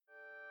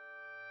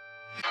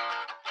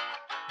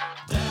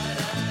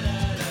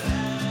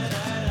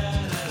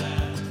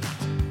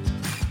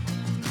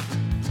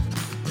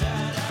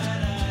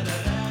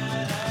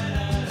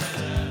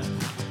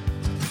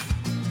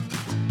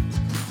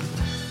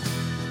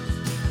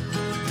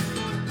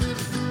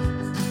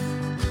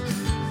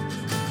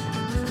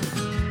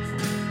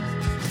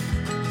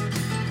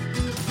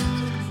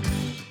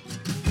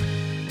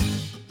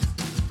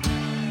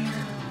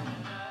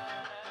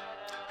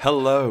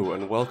Hello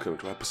and welcome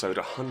to episode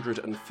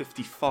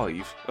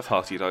 155 of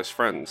Hearty Dice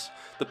Friends,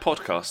 the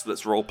podcast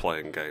that's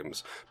role-playing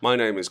games. My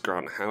name is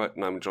Grant Howard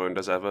and I'm joined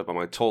as ever by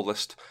my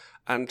tallest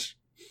and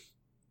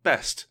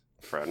best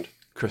friend,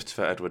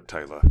 Christopher Edward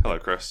Taylor. Hello,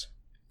 Chris.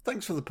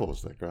 Thanks for the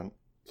pause there, Grant.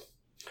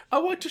 I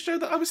wanted to show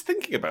that I was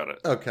thinking about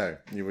it. Okay,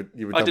 you were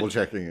double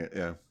checking it,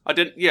 yeah. I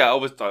didn't. Yeah,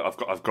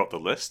 I've got the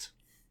list.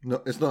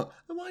 No, it's not.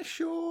 Am I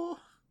sure?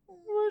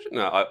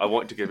 No, I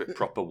wanted to give it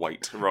proper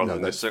weight rather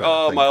than just say, fair.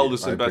 "Oh, Thank my you.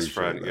 oldest and I best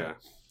appreciate friend." that. Yeah,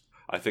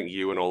 I think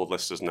you and all the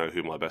listeners know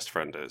who my best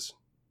friend is.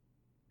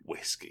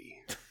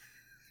 Whiskey.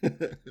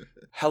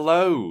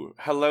 Hello,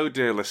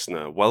 dear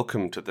listener.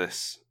 Welcome to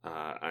this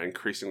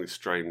increasingly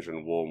strange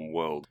and warm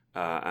world.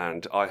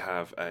 And I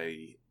have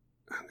a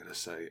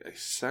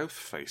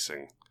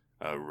south-facing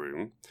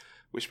room,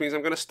 which means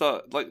I'm going to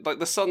start like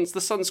the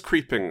sun's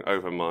creeping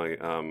over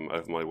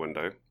my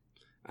window,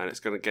 and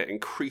it's going to get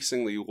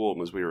increasingly warm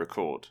as we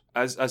record.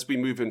 As we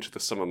move into the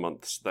summer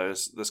months,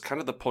 there's kind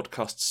of the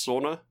podcast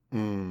sauna,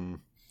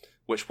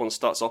 which one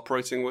starts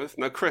operating with.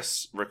 Now,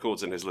 Chris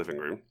records in his living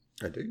room.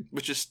 I do.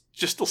 Which is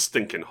just still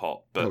stinking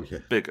hot,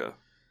 but bigger.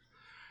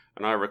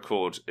 And I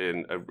record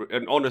in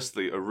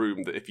honestly a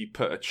room that if you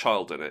put a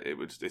child in it,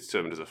 it's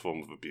termed as a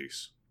form of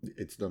abuse.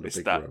 It's not a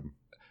big room.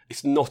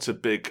 It's not a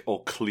big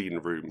or clean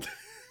room.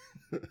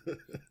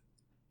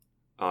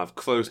 I've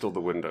closed all the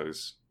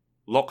windows,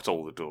 locked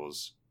all the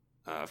doors.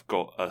 I've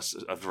got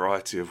a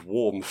variety of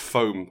warm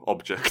foam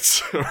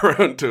objects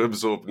around to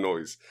absorb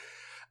noise.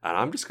 And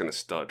I'm just going to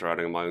start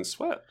drowning in my own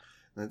sweat.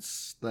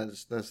 That's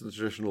the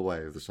traditional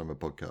way of the summer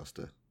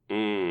podcaster.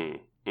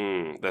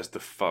 There's the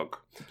fug.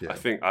 Yeah. I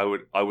think I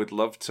would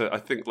love to. I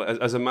think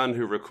as a man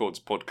who records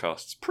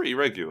podcasts pretty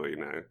regularly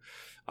now,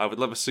 I would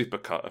love a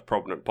supercut of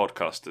prominent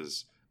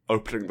podcasters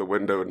opening the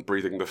window and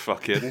breathing the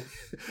fuck in.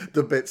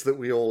 The bits that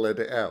we all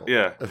edit out.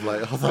 Yeah. Of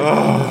like, oh, thank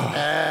goodness,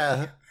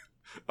 air.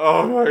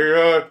 Oh my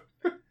god.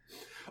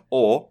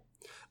 Or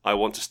I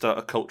want to start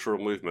a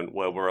cultural movement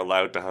where we're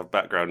allowed to have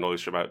background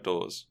noise from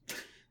outdoors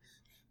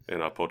in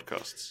our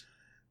podcasts.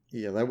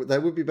 Yeah,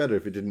 that would be better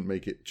if it didn't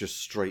make it just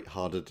straight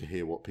harder to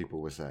hear what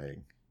people were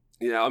saying.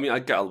 Yeah, I mean, I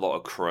get a lot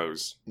of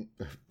crows.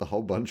 A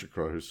whole bunch of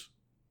crows.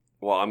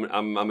 Well,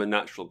 I'm a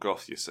natural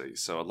goth, you see,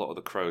 so a lot of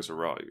the crows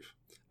arrive,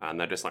 and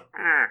they're just like,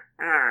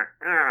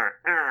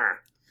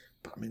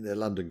 But I mean, they're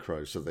London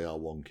crows, so they are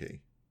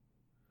wonky.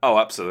 Oh,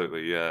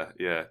 absolutely,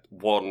 yeah.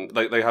 One,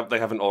 they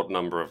have an odd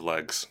number of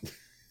legs,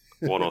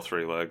 1 or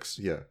 3 legs.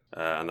 Yeah,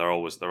 and they're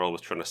always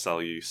trying to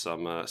sell you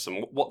some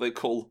what they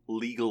call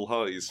legal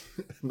highs.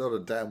 not a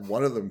damn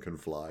one of them can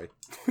fly.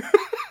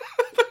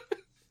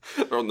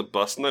 They're on the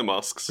bus, no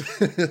masks.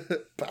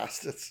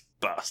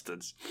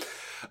 Bastards.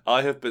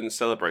 I have been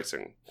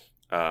celebrating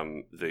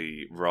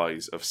the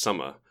rise of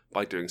summer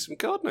by doing some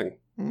gardening.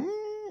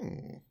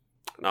 And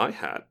I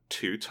had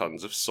 2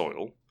 tons of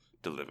soil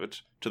delivered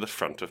to the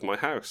front of my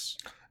house.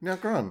 Now,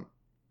 Grant,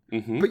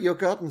 but your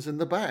garden's in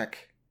the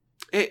back.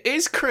 It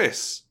is,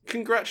 Chris.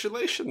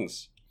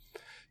 Congratulations.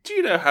 Do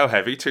you know how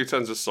heavy 2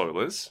 tons of soil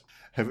is?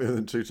 Heavier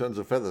than 2 tons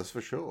of feathers, for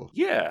sure.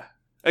 Yeah.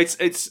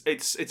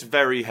 It's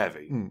very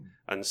heavy.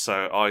 And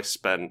so I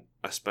spent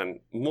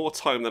more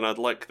time than I'd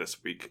like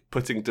this week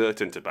putting dirt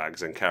into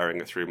bags and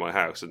carrying it through my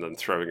house and then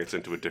throwing it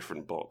into a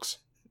different box.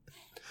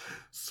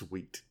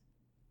 Sweet.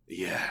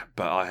 Yeah,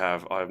 but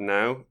I've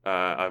now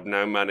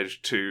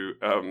managed to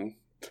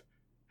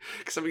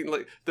because I mean,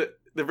 like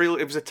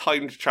it was a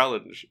timed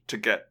challenge to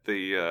get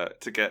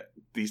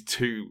these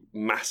 2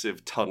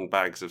 massive ton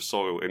bags of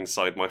soil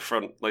inside my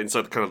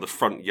inside kind of the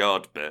front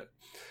yard bit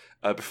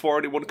before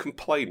anyone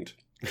complained.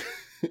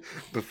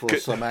 Before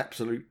some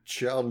absolute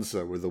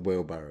chancer with a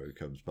wheelbarrow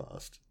comes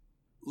past.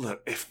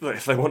 Look, if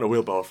they want a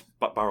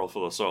wheelbarrow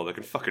full of soil, they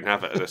can fucking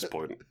have it at this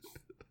point.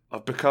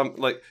 I've become,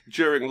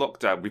 during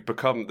lockdown, we've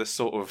become this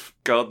sort of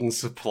garden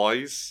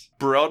supplies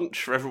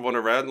branch for everyone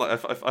around. Like,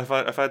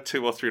 I've had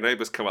 2 or 3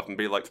 neighbours come up and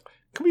be like,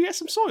 can we get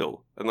some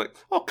soil? And like,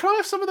 oh, can I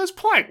have some of those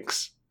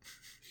planks?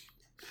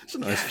 It's a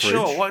nice fridge.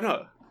 Sure, why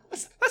not?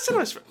 That's a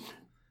nice fridge.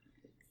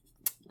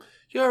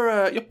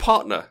 Your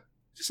partner,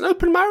 is this an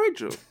open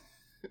marriage? Or?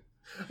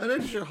 I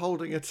noticed you're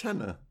holding a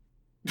tenner.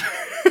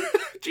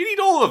 Do you need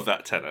all of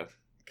that tenner?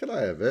 Can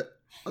I have it?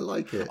 I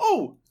like it.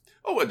 Oh,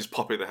 and just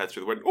popping their head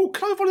through the window. Oh,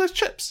 can I have one of those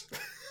chips?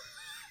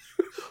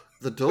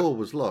 The door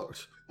was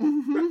locked.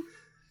 I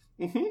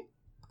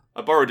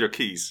borrowed your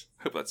keys.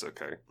 Hope that's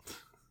okay.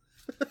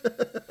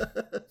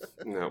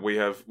 No, we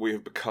have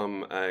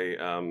become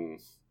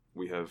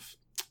we have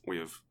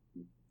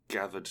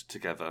gathered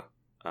together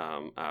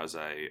as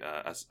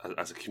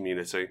a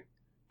community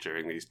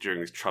during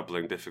these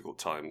troubling, difficult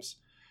times,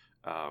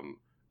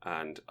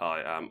 And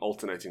I am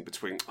alternating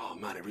between, oh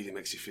man, it really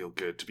makes you feel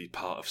good to be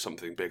part of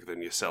something bigger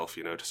than yourself,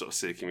 you know, to sort of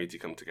see a community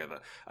come together.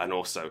 And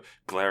also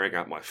glaring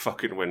out my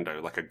fucking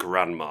window like a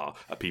grandma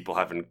at people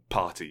having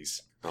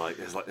parties.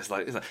 It's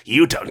like,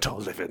 you don't all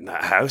live in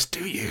that house,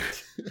 do you?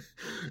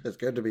 It's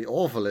going to be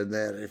awful in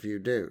there if you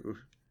do.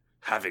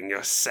 Having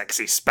your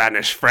sexy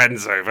Spanish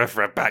friends over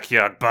for a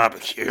backyard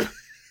barbecue.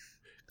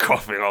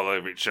 Coughing all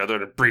over each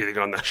other and breathing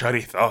on the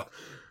chorizo.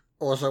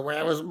 Also,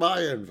 where was my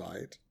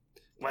invite?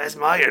 Where's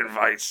my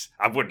invite?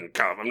 I wouldn't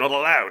come. I'm not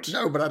allowed.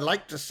 No, but I'd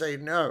like to say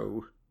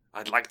no.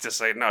 I'd like to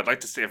say no. I'd like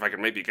to see if I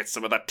can maybe get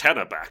some of that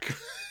tenor back.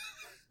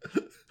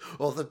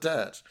 Or the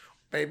dirt.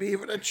 Maybe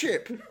even a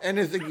chip.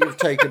 Anything you've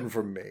taken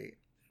from me.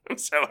 I'm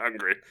so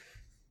hungry.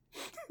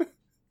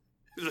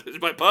 Is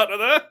my partner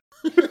there?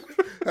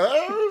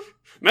 Oh?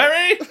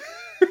 Mary?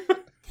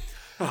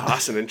 Oh,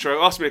 that's an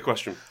intro. Ask me a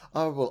question.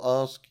 I will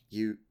ask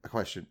you a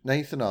question.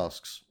 Nathan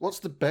asks, what's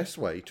the best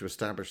way to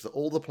establish that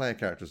all the player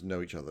characters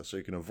know each other so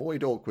you can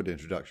avoid awkward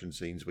introduction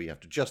scenes where you have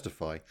to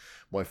justify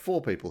why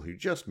 4 people who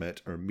just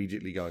met are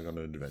immediately going on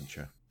an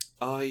adventure?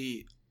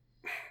 I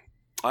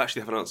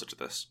actually have an answer to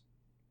this.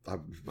 I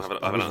have an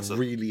was answer.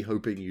 really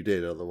hoping you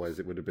did, otherwise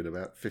it would have been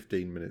about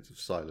 15 minutes of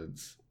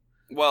silence.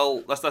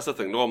 Well, that's the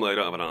thing. Normally I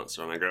don't have an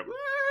answer and I go,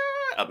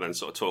 and then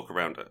sort of talk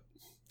around it.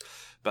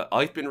 But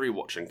I've been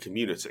rewatching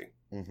Community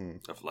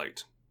of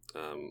late.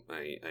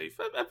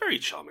 A very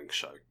charming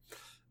show.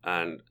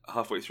 And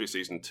halfway through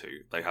season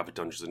 2, they have a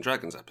Dungeons and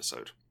Dragons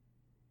episode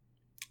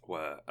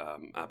where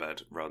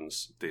Abed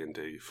runs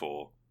D&D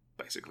for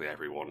basically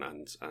everyone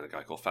and a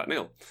guy called Fat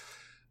Neil.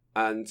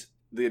 And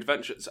the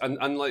adventures, and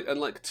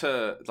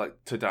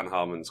to Dan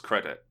Harmon's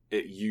credit,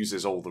 it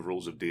uses all the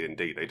rules of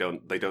D&D. They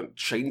don't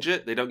change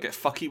it. They don't get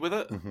fucky with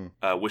it,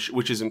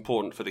 which is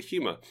important for the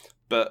humour.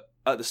 But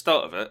at the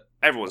start of it,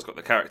 everyone's got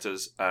the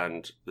characters,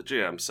 and the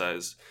GM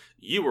says,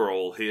 "You were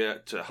all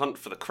here to hunt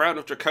for the crown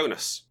of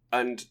Draconis."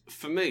 And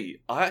for me,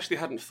 I actually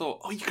hadn't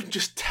thought, you can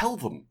just tell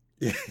them.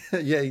 Yeah,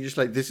 you're just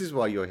like, this is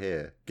why you're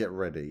here. Get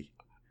ready.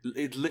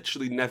 It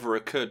literally never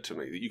occurred to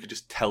me that you could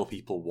just tell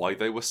people why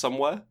they were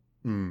somewhere.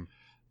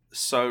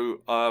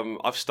 So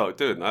I've started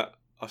doing that.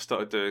 I've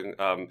started doing,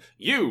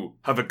 you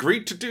have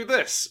agreed to do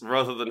this,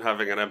 rather than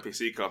having an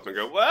NPC come up and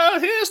go, well,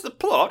 here's the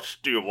plot.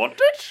 Do you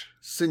want it?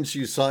 Since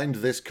you signed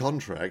this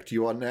contract,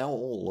 you are now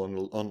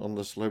all on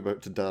the slow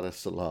boat to Dar es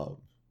Salaam.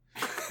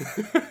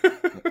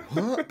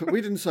 What? But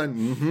we didn't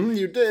sign.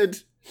 You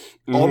did.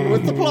 On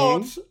with the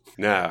plot.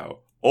 Now,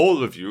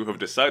 all of you have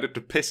decided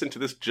to piss into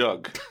this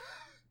jug.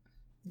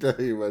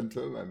 There you went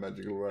to my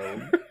magical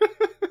realm.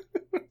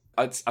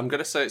 I'm going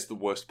to say it's the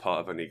worst part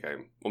of any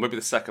game. Or maybe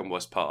the second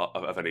worst part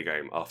of any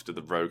game after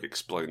the rogue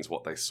explains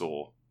what they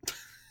saw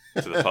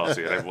to the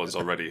party and everyone's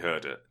already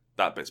heard it.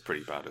 That bit's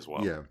pretty bad as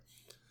well. Yeah.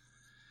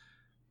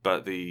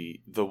 But the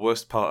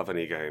worst part of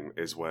any game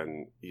is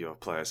when your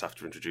players have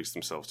to introduce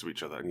themselves to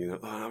each other and you know,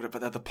 oh, no,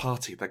 but they're the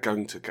party. They're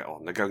going to get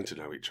on. They're going to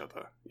know each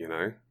other, you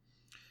know?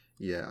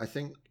 Yeah, I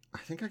think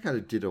I kind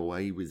of did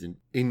away with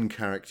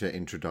in-character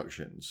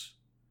introductions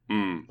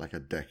like a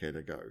decade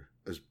ago,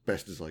 as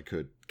best as I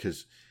could,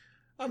 because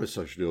I'm a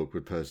socially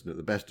awkward person at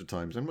the best of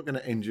times. I'm not going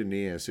to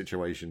engineer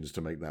situations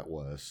to make that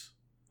worse.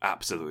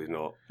 Absolutely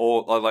not.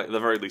 Or, like, at the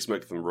very least,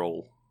 make them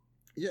roll.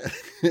 Yeah.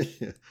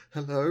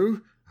 Hello?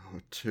 Oh,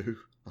 2.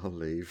 I'll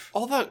leave.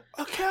 Although,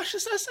 okay, that's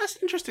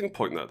an interesting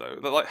point, though.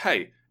 They're like,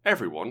 hey,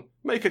 everyone,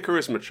 make a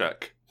charisma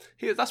check.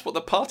 Here, that's what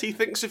the party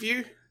thinks of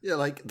you. Yeah,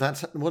 like,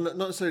 that's... Well, not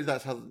necessarily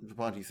that's how the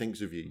party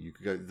thinks of you. You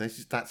could go,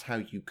 that's how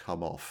you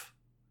come off.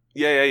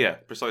 Yeah,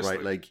 precisely.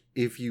 Right, like,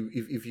 if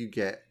you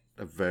get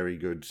a very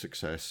good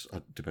success,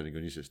 depending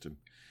on your system,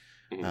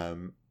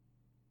 then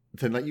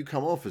like you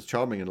come off as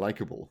charming and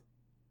likable.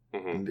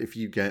 And if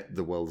you get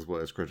the world's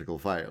worst critical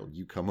fail,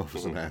 you come off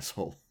as an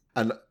asshole.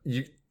 And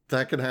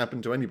that can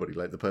happen to anybody.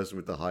 Like the person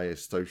with the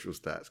highest social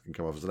stats can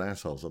come off as an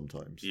asshole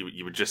sometimes.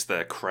 You were just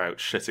there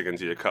crouched, shitting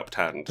into your cupped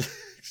hand.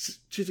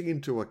 Shitting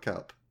into a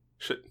cup.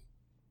 Shit.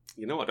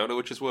 You know, I don't know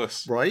which is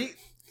worse. Right?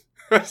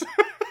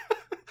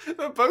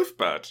 They're both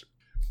bad.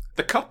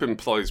 The cup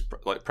implies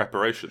like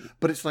preparation,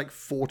 but it's like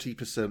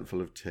 40%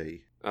 full of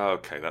tea.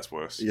 Okay, that's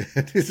worse. Yeah,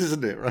 this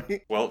isn't it,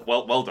 right?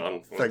 Well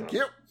done. Thank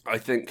you. I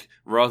think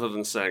rather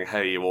than saying,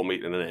 "Hey, you all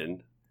meet in an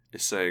inn,"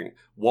 it's saying,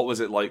 "What was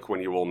it like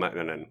when you all met in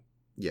an inn?"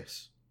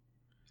 Yes.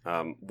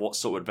 What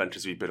sort of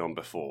adventures have you been on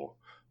before?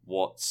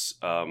 What's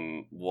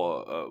the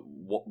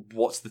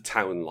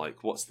town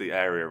like? What's the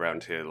area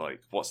around here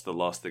like? What's the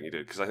last thing you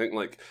did? Because I think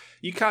like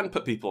you can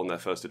put people on their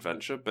first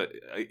adventure, but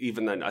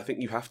even then, I think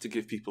you have to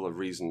give people a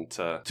reason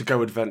to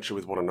go adventure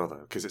with one another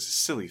because it's a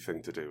silly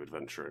thing to do,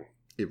 adventuring.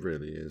 It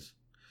really is.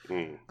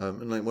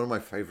 And like one of my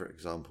favourite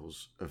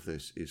examples of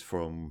this is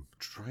from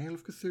Trail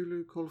of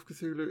Cthulhu, Call of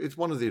Cthulhu. It's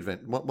one of the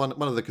one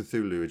of the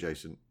Cthulhu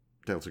adjacent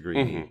Delta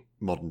Green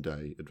modern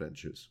day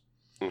adventures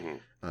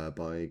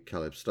by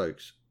Caleb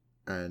Stokes.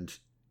 And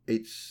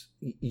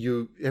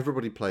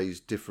everybody plays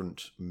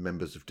different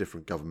members of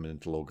different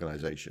governmental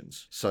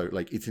organizations. So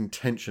like it's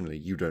intentionally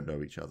you don't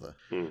know each other,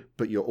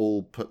 but you're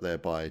all put there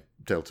by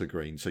Delta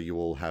Green, so you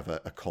all have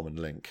a common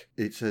link.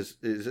 It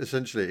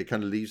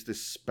kind of leaves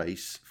this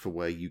space for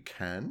where you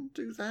can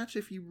do that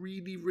if you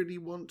really, really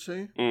want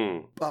to.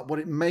 But what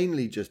it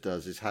mainly just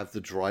does is have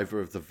the driver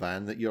of the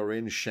van that you're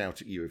in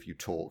shout at you if you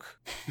talk.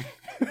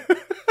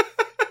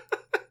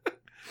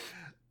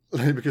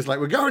 Because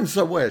we're going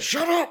somewhere.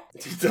 Shut up!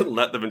 Don't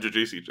let them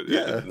introduce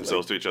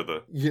themselves to each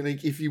other. You know,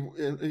 if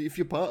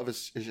you're part of a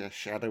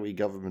shadowy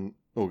government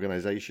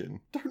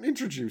organization, don't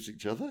introduce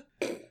each other.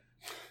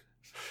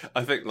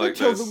 I think don't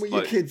tell them where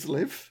your kids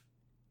live.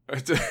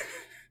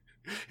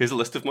 Here's a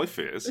list of my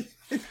fears.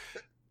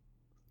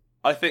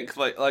 I think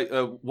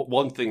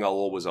one thing I'll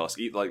always ask,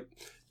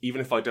 even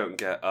if I don't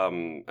get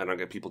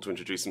people to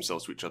introduce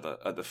themselves to each other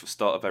at the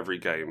start of every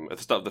game, at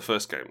the start of the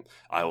first game,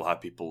 I will have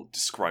people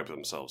describe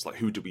themselves. Like,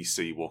 who do we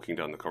see walking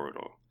down the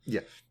corridor?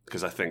 Yeah,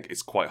 because I think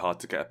it's quite hard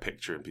to get a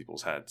picture in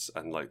people's heads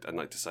and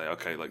to say,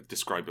 okay, like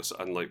describe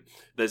yourself. And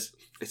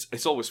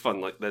it's always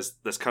fun. Like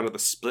there's kind of the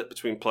split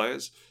between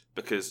players.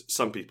 Because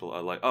some people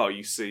are like, oh,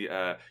 you see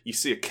a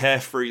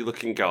carefree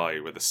looking guy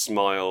with a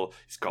smile.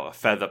 He's got a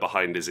feather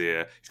behind his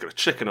ear. He's got a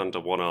chicken under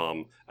one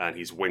arm, and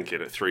he's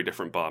winking at 3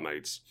 different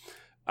barmaids.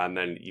 And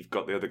then you've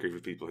got the other group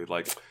of people who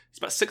he's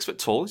about 6 foot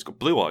tall. He's got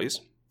blue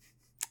eyes.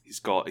 He's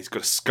got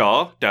a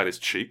scar down his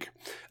cheek,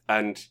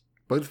 and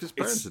both of his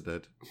parents are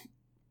dead.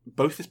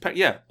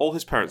 All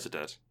his parents are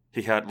dead.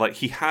 He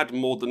had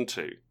more than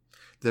 2.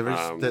 There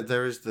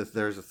is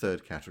a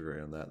third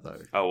category on that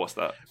though. Oh, what's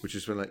that? Which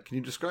is when can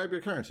you describe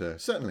your character?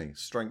 Certainly,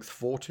 strength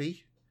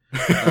 40. He's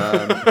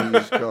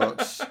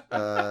got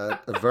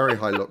a very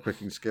high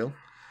lock-picking skill.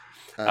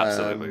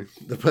 Absolutely.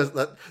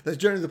 That's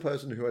generally the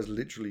person who has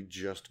literally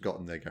just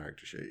gotten their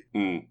character sheet.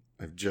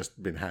 I've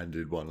just been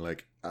handed one.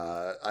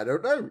 I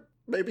don't know.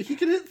 Maybe he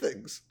can hit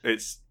things.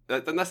 That's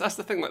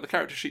the thing. Like the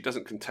character sheet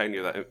doesn't contain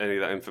any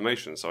of that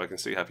information, so I can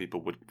see how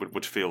people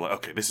would feel like,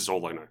 okay, this is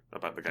all I know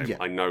about the game. Yeah.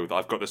 I know that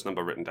I've got this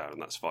number written down,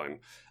 and that's fine.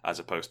 As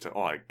opposed to,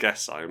 I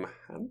guess I'm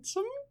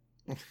handsome.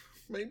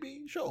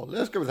 Maybe sure.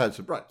 Let's go with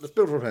handsome. Right. Let's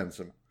build from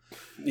handsome.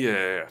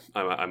 Yeah.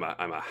 I'm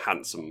a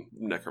handsome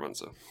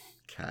necromancer.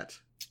 Cat.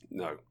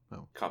 No,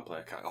 can't play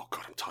a cat. Oh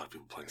god, I'm tired of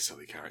people playing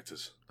silly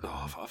characters.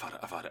 Oh, I've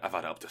had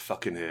it up to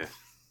fucking here.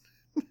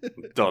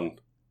 I'm done.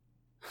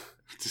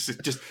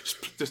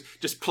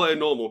 Just play a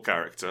normal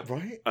character,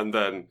 right? And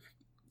then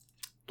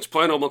just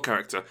play a normal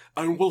character,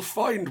 and we'll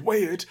find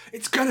weird.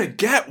 It's gonna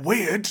get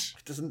weird.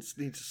 It doesn't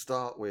need to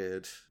start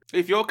weird.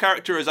 If your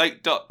character is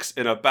 8 ducks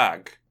in a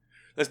bag,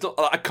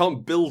 I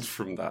can't build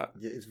from that.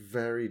 Yeah, it's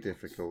very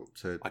difficult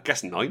to. I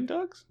guess 9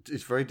 ducks.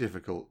 It's very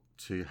difficult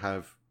to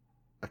have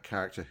a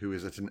character who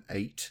is at an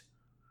 8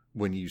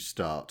 when you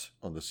start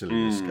on the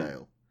silliness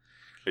scale.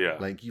 Yeah.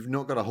 You've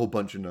not got a whole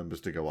bunch of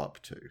numbers to go up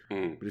to.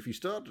 But if you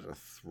start at a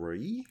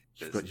 3,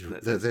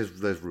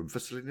 there's room for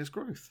silliness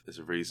growth. There's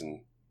a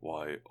reason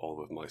why all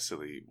of my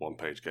silly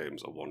one-page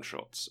games are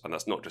one-shots. And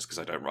that's not just because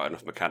I don't write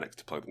enough mechanics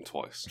to play them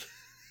twice.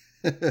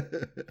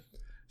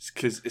 It's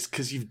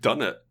because you've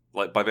done it.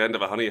 By the end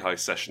of a Honey Heist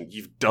session,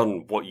 you've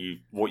done what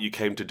you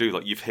came to do.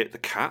 You've hit the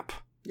cap.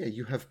 Yeah,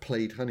 you have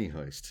played Honey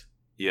Heist.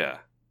 Yeah.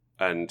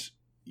 And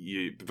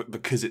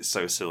because it's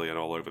so silly and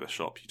all over the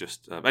shop, you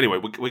just... anyway,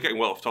 we're getting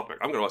well off topic.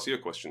 I'm going to ask you a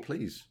question.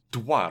 Please.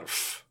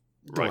 Dwarf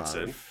writes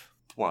in.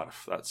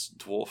 Dwarf. That's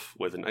dwarf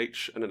with an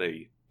H and an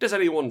E. Does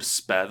anyone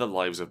spare the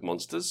lives of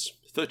monsters?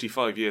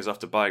 35 years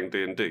after buying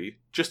D&D,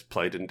 just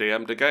played and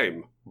DM'd a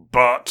game.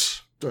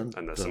 But... Dun,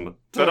 and there's dun, some...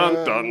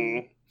 dun.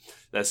 Dun.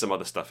 There's some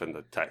other stuff in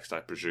the text, I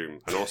presume.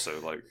 And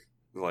also,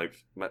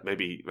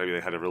 maybe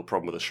they had a real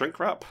problem with the shrink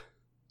wrap?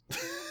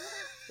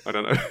 I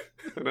don't know.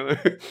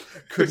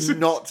 Could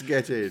not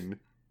get in.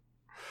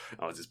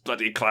 Oh, it's this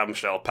bloody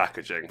clamshell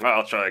packaging. Well,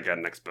 I'll try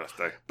again next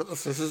birthday. But the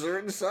scissors are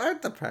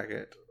inside the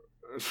packet.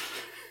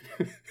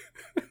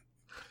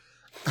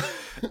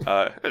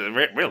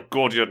 Real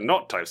Gordian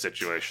knot type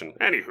situation.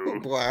 Anywho. Oh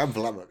boy, I'm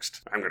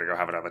flummoxed. I'm going to go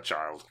have another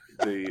child.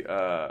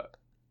 The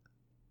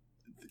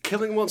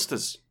killing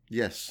monsters.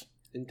 Yes.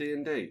 In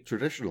D&D.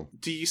 Traditional.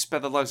 Do you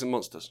spare the lives of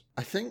monsters?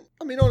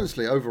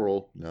 Honestly,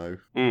 overall, no.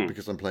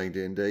 Because I'm playing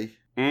D&D.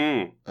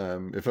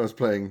 If I was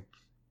playing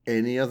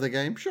any other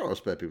game, sure, I'll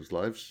spare people's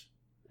lives.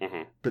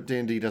 Mm-hmm. But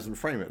D&D doesn't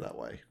frame it that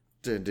way.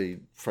 D&D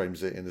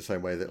frames it in the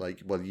same way that,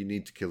 you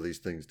need to kill these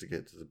things to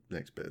get to the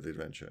next bit of the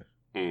adventure.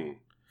 And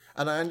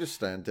I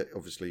understand that,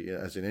 obviously,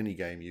 as in any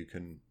game, you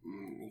can...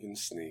 you can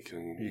sneak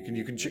and...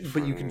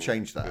 But you can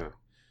change that.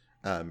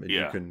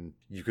 Yeah.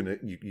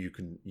 You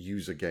can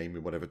use a game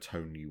in whatever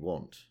tone you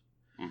want.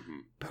 Mm-hmm.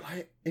 But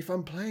if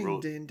I'm playing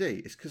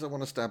D&D, it's because I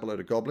want to stab a load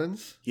of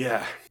goblins.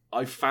 Yeah,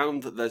 I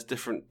found that there's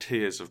different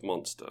tiers of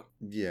monster.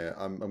 Yeah,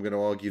 I'm going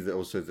to argue that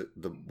also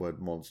that the word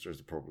monster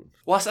is a problem.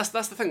 Well, that's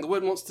the thing. The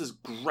word monster's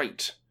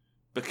great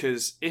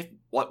because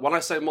when I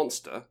say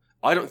monster,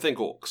 I don't think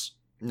orcs.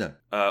 No,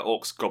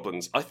 orcs,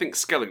 goblins. I think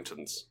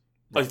skeletons.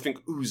 Right. I think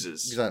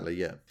oozes. Exactly.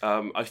 Yeah.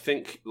 I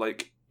think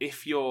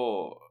if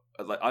you're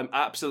Like, I'm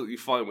absolutely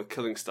fine with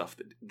killing stuff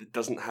that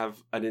doesn't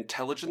have an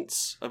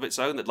intelligence of its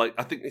own. That, like,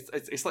 I think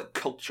it's like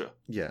culture.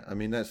 Yeah, I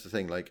mean that's the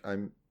thing. Like,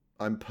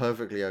 I'm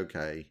perfectly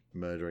okay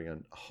murdering a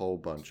whole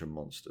bunch of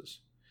monsters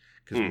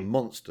because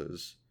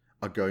monsters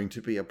are going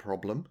to be a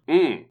problem.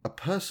 A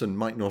person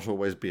might not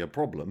always be a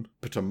problem,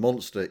 but a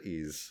monster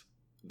is.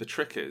 The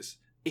trick is,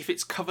 if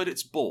it's covered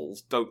its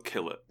balls, don't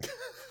kill it.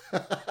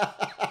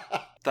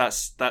 I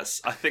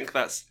think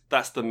that's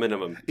the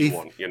minimum you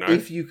want, you know?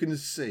 If you can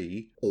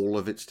see all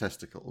of its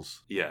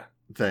testicles, yeah,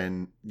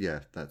 then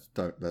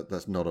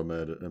that's not a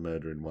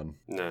murdering one.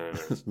 No.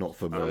 It's not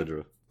for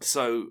murderer.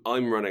 So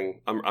I'm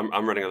running a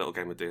little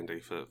game of D&D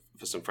for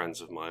some friends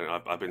of mine.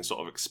 I've been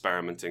sort of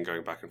experimenting,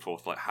 going back and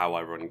forth, like how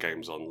I run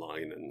games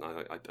online, and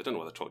I don't know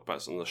whether I talked about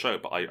this on the show,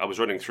 but I was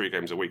running 3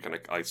 games a week, and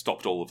I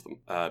stopped all of them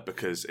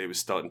because it was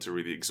starting to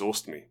really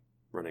exhaust me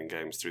running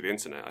games through the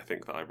internet. I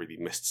think that I really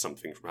missed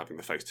something from having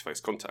the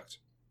face-to-face contact.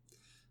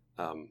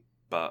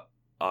 But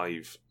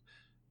I've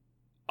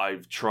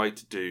tried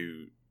to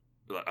do.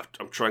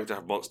 I'm trying to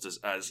have monsters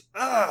as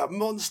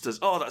monsters.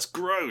 Oh, that's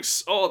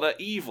gross. Oh, they're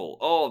evil.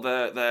 Oh,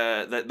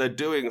 they're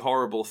doing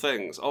horrible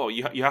things. Oh,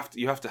 you have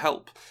to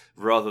help,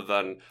 rather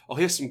than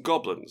here's some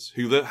goblins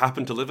who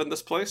happen to live in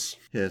this place.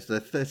 Yes, they're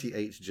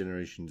 38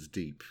 generations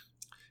deep.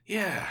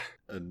 Yeah,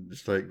 and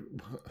it's like,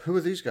 who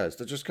are these guys?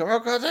 They're just going, oh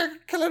god, they're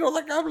killing all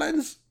the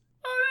goblins.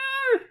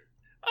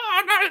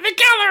 Oh no, the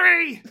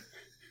gallery.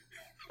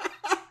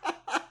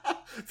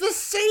 The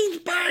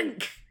seed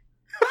bank.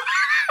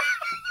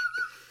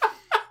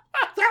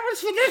 That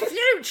was for the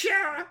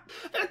future!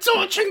 They're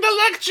torching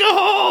the lecture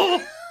hall!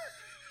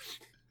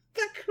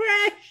 The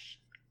crash!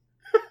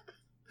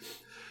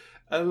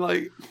 And,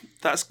 like,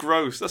 that's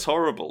gross, that's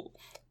horrible.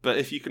 But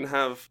if you can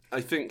have...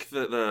 I think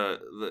that the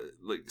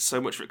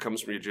so much of it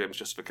comes from your GM's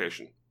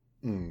justification.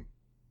 Mm.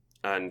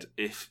 And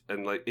if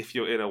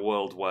you're in a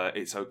world where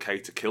it's okay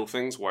to kill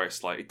things, where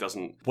it's like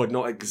we're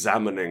not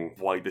examining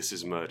why this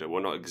is murder,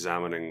 we're not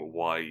examining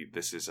why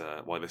this is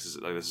a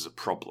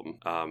problem.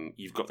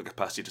 You've got the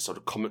capacity to sort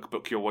of comic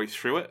book your way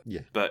through it.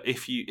 Yeah. But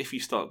if you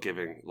start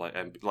giving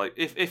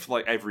if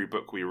every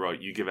book we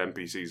write you give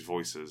NPCs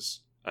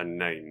voices and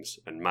names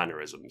and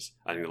mannerisms,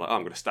 and you're like, oh,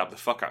 I'm going to stab the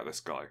fuck out of this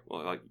guy.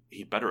 Well, like,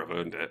 he better have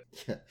earned it.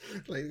 Yeah,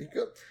 like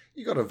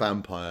you got a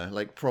vampire,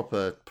 like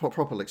proper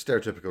like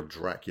stereotypical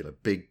Dracula,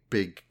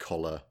 big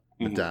collar,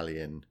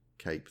 medallion,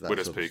 cape, that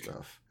Widow's sort Peak. of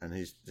stuff, and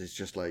he's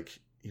just like,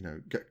 you know,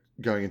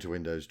 going into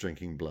windows,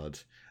 drinking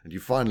blood, and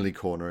you finally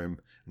corner him,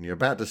 and you're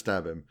about to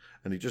stab him,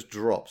 and he just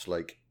drops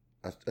like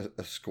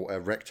a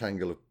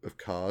rectangle of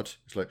card.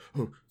 It's like,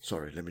 oh,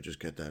 sorry, let me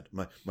just get that.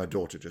 My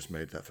daughter just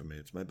made that for me.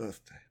 It's my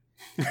birthday.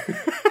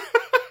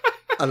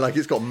 And like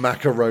it's got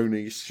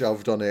macaroni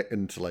shoved on it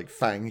into like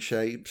fang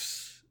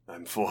shapes.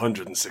 I'm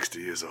 460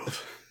 years old.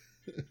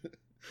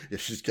 Yeah,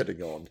 she's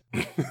getting on.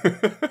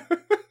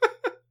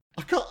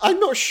 I'm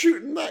not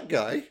shooting that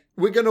guy.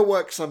 We're gonna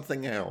work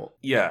something out.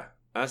 Yeah,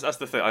 that's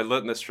the thing. I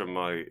learned this from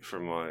my.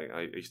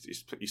 I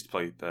used to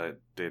play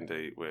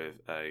D&D with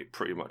a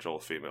pretty much all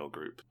female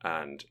group,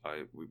 and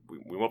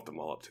we mobbed them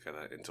all up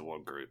together into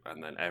one group,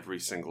 and then every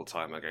single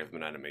time I gave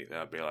them an enemy,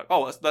 they'd be like,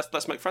 "Oh,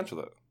 let's make friends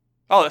with it.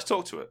 Oh, let's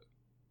talk to it.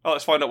 Oh,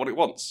 let's find out what it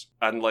wants."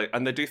 And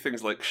they do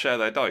things like share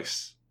their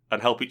dice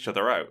and help each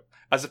other out,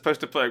 as opposed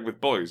to playing with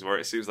boys where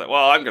it seems like,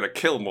 well, I'm going to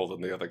kill more than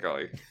the other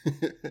guy.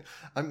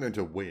 I'm going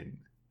to win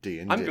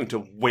D&D. I'm going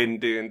to win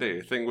D&D,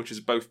 a thing which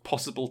is both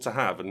possible to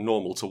have and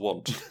normal to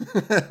want.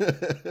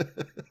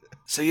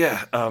 So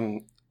yeah,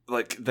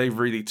 like they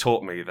really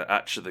taught me that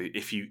actually,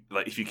 if you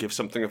give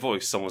something a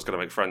voice, someone's going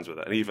to make friends with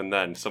it, and even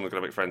then, someone's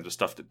going to make friends with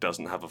stuff that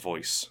doesn't have a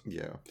voice.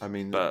 Yeah, I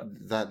mean,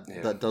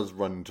 that does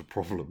run into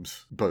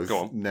problems, both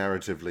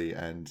narratively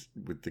and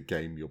with the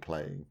game you're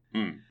playing.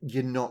 Mm.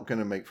 You're not going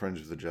to make friends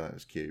with the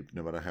Gelatinous Cube,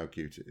 no matter how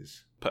cute it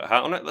is. Put a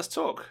hat on it, let's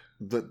talk.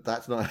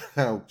 That's not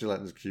how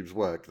Gelatinous Cubes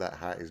work. That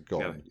hat is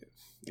gone.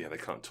 Yeah, they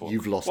can't talk.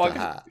 You've lost a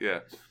hat.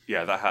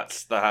 Yeah, that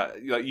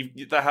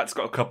hat's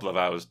got a couple of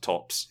hours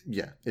tops.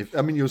 Yeah,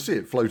 you'll see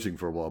it floating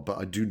for a while, but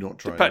I do not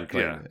try and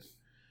reclaim it.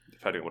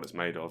 Depending on what it's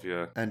made of,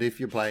 yeah. And if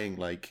you're playing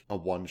like a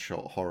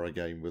one-shot horror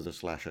game with a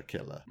slasher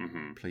killer,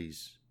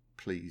 please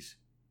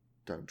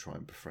don't try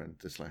and befriend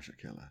the slasher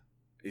killer.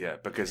 Yeah,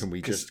 because can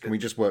we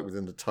just work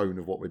within the tone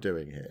of what we're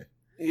doing here?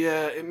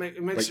 Yeah, it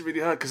makes it really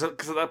hard because at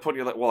that point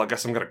you're like, well, I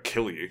guess I'm going to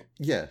kill you.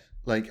 Yeah,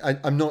 like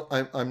I'm not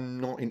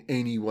in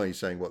any way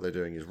saying what they're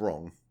doing is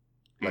wrong.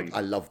 Like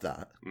I love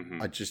that.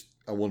 Mm-hmm.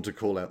 I want to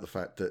call out the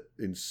fact that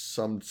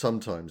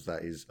sometimes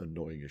that is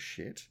annoying as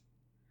shit.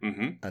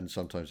 Mm-hmm. And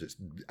sometimes it's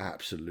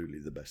absolutely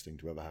the best thing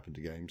to ever happen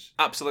to games.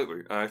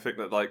 Absolutely. I think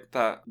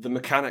that the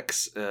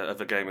mechanics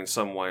of a game in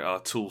some way are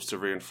tools to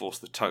reinforce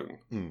the tone.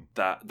 Mm.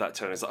 That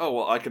tone is like, oh,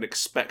 well, I can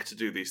expect to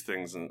do these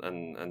things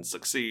and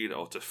succeed,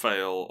 or to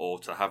fail, or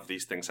to have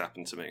these things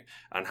happen to me.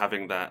 And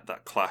having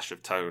that clash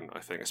of tone,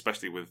 I think,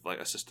 especially with like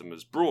a system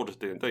as broad as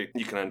D&D,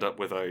 you can end up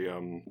with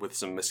with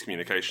some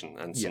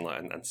miscommunication and some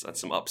and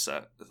some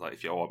upset. It's like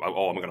if I'm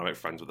going to make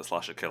friends with the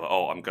slasher killer.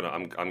 Oh, I'm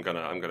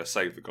gonna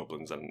save the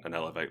goblins and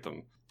elevate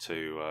them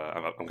to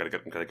I'm going to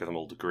give them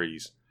all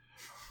degrees.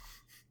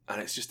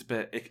 And it's just a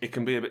bit. It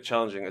can be a bit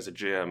challenging as a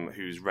GM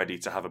who's ready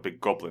to have a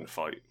big goblin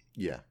fight.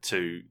 Yeah.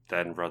 To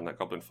then run that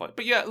goblin fight.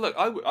 But yeah, look,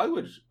 I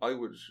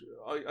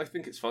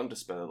think it's fun to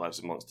spare the lives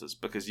of monsters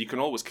because you can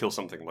always kill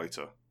something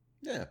later.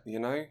 Yeah. You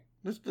know?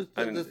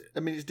 I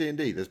mean, it's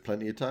D&D. There's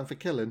plenty of time for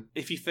killing.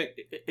 If you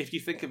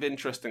think of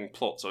interesting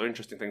plots or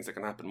interesting things that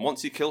can happen,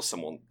 once you kill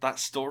someone, that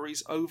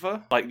story's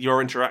over. Like your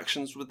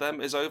interactions with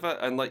them is over,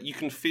 and like you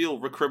can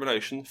feel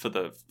recrimination for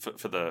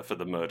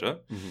the murder,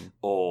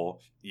 or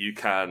you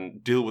can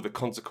deal with the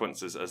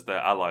consequences as their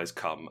allies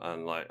come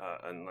and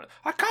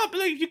I can't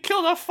believe you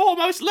killed our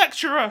foremost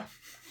lecturer,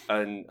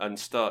 and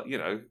start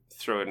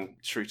throwing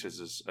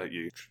treatises at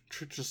you.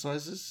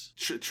 Triticizes?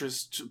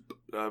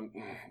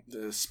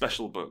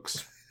 Special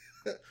books.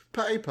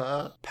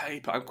 Paper.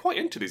 I'm quite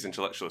into these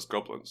intellectualist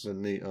goblins. They're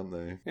neat, aren't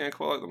they? Yeah, I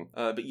quite like them.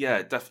 But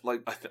yeah,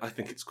 I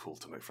think it's cool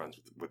to make friends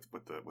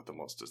with the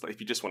monsters. Like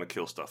if you just want to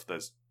kill stuff,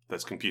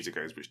 there's computer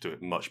games which do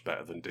it much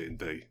better than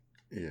D&D.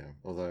 Yeah,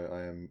 although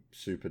I am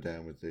super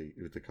down with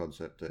the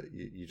concept that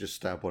you just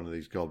stab one of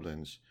these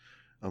goblins,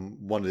 and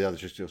one of the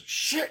others just goes,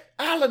 "Shit,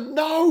 Alan,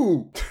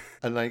 no!"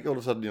 And like all of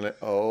a sudden you're like,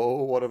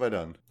 "Oh, what have I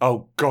done?"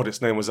 Oh God,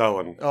 its name was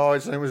Alan. Oh,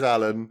 its name was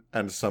Alan,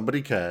 and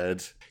somebody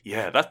cared.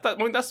 Yeah,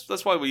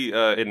 that's why we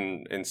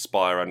in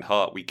Spire and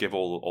Heart we give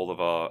all of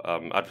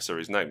our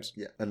adversaries names.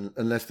 Yeah, and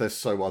unless they're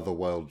so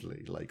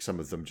otherworldly, like some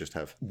of them just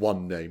have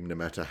one name, no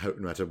matter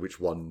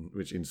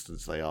which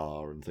instance they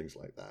are, and things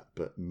like that.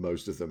 But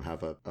most of them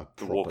have a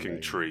the walking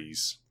name.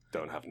 Trees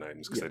don't have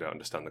names because they don't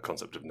understand the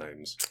concept of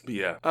names. But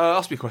yeah,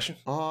 ask me a question.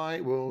 I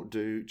will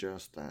do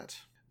just that.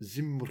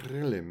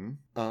 Zimrilim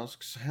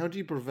asks, how do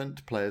you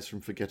prevent players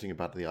from forgetting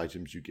about the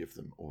items you give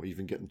them, or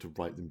even get them to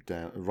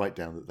write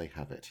down that they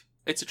have it?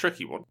 It's a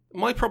tricky one.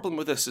 My problem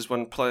with this is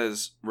when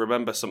players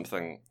remember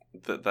something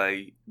that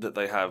they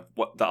have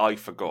that I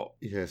forgot.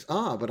 Yes.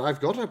 But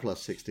I've got a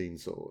 +16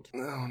 sword.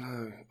 Oh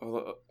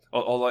no.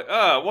 Or like,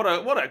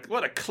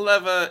 what a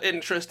clever,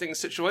 interesting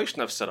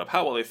situation I've set up.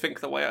 How will they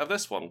think their way out of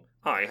this one?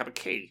 I have a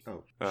key.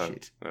 Oh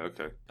shit.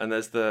 Okay. And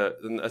there's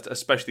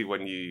especially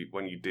when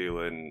you deal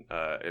in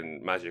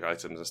magic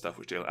items and stuff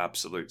which deal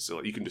absolutes. So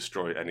like you can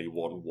destroy any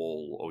one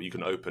wall, or you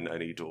can open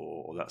any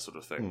door, or that sort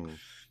of thing.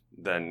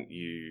 Then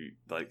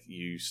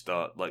you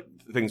start like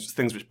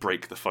things which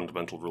break the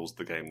fundamental rules of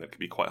the game that can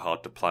be quite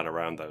hard to plan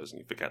around those, and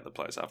you forget the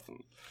players have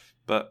them.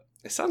 But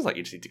it sounds like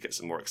you just need to get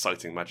some more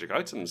exciting magic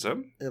items.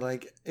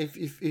 Like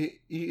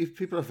if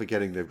people are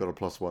forgetting they've got a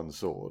 +1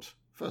 sword,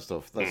 first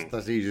off,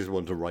 that's the easiest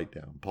one to write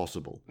down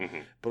possible.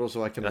 But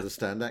also I can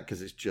understand that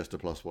because it's just a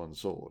 +1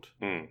 sword.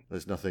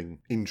 There's nothing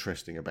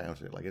interesting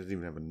about it. Like it doesn't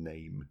even have a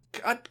name.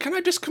 Can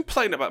I just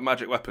complain about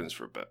magic weapons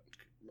for a bit?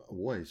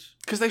 Always.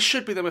 Because they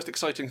should be the most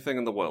exciting thing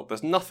in the world.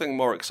 There's nothing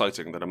more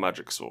exciting than a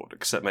magic sword,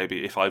 except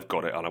maybe if I've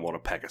got it and I'm on a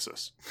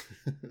Pegasus.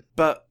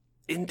 But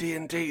in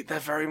D&D, they're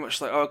very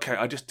much like, okay,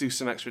 I just do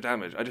some extra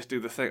damage. I just do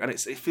the thing. And it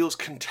feels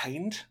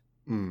contained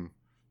in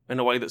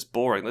a way that's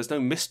boring. There's no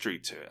mystery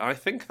to it. And I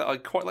think that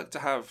I'd quite like to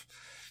have...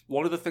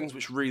 One of the things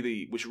which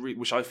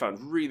I found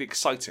really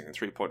exciting in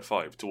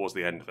 3.5 towards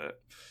the end of it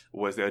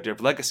was the idea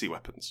of legacy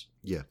weapons.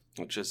 Yeah,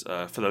 which is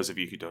for those of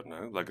you who don't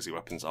know, legacy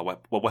weapons are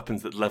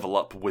weapons that level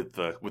up with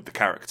the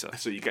character.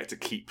 So you get to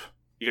keep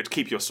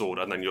your sword,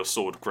 and then your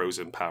sword grows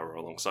in power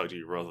alongside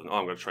you, rather than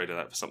I'm going to trade it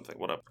out for something,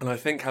 whatever. And I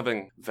think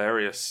having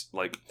various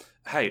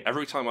hey,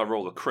 every time I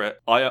roll a crit,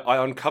 I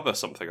uncover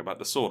something about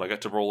the sword. I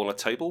get to roll on a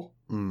table.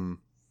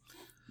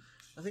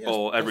 I think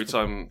every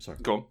time... Sorry.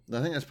 Go on.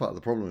 I think that's part of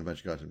the problem with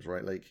magic items,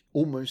 right? Like,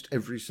 almost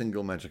every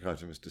single magic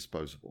item is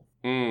disposable.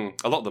 A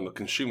lot of them are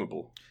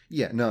consumable.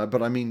 Yeah, no,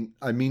 but I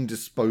mean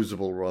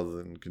disposable rather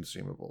than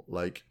consumable.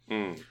 Like,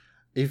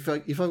 if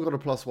I've got a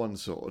 +1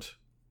 sword,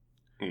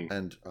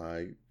 and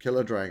I kill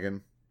a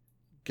dragon,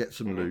 get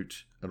some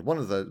loot, and one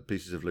of the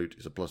pieces of loot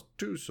is a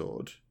 +2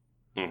 sword,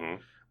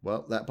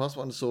 well, that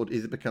 +1 sword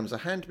either becomes a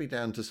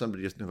hand-me-down to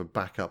somebody who doesn't have a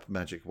backup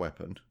magic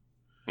weapon,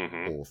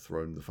 or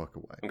thrown the fuck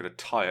away. I'm going to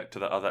tie it to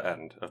the other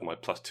end of my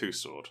 +2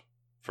 sword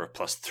for a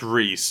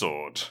 +3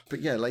 sword.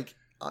 But yeah, like,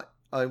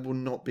 I will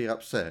not be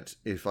upset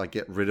if I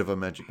get rid of a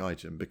magic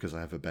item because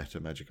I have a better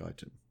magic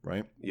item,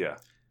 right? Yeah.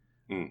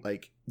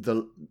 Like,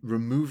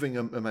 removing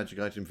a magic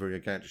item from your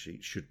character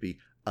sheet should be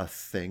a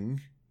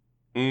thing.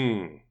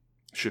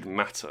 Should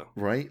matter.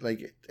 Right?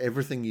 Like,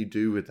 everything you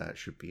do with that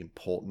should be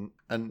important.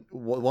 And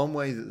one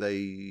way that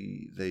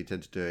they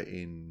tend to do it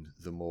in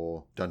the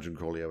more dungeon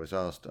crawly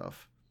OSR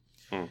stuff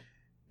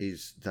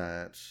is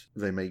that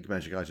they make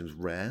magic items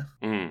rare,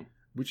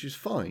 which is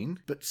fine,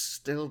 but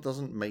still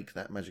doesn't make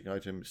that magic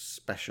item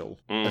special,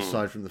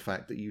 aside from the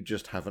fact that you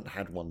just haven't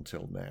had one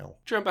till now.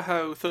 Do you remember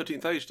how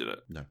 13th Age did it?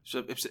 No.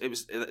 So it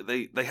was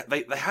they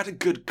had a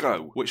good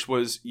go, which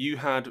was you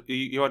had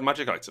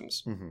magic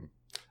items,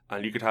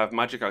 and you could have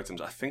magic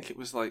items. I think it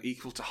was like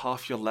equal to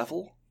half your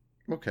level.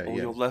 Okay, or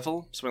your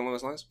level, something along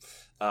those lines.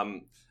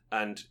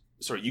 And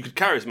sorry, you could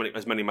carry as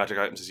many magic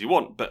items as you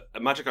want, but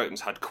magic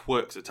items had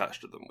quirks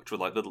attached to them, which were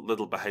like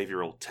little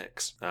behavioural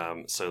ticks.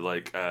 So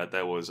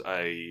there was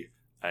a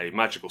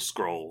magical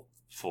scroll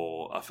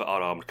for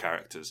unarmed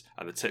characters,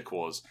 and the tick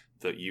was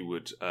that you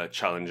would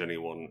challenge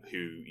anyone who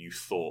you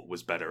thought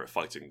was better at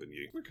fighting than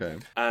you. Okay.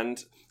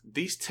 And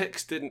these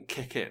ticks didn't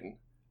kick in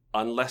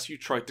unless you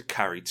tried to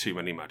carry too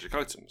many magic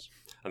items.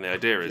 And the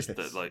idea is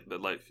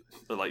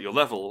that your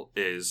level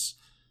is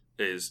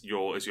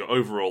your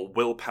overall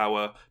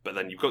willpower, but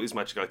then you've got these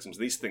magic items.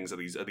 And these things are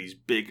these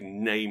big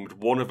named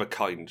one of a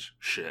kind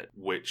shit,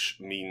 which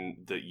mean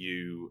that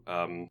you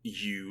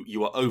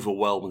are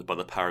overwhelmed by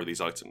the power of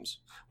these items.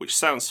 Which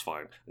sounds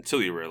fine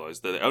until you realise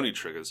that it only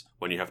triggers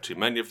when you have too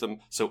many of them.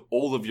 So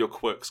all of your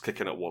quirks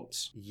kick in at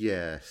once.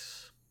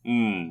 Yes.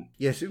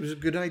 Yes, it was a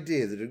good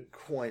idea that didn't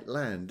quite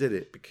land, did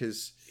it?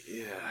 Because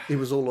it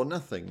was all or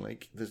nothing.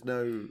 Like, there's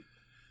no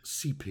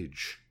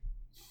seepage.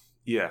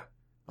 Yeah.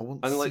 I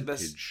want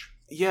seepage.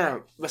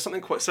 Like, there's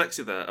something quite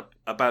sexy there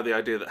about the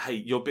idea that, hey,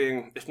 you're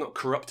being, if not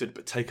corrupted,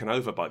 but taken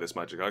over by this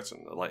magic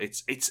item. Like,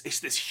 it's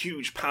this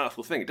huge,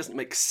 powerful thing. It doesn't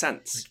make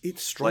sense. Like,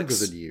 it's stronger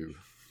than you.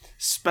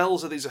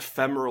 Spells are these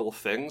ephemeral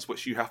things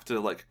which you have to,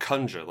 like,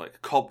 conjure,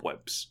 like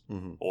cobwebs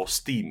or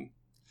steam.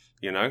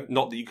 You know,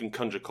 not that you can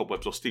conjure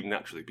cobwebs or steam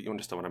naturally, but you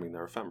understand what I mean.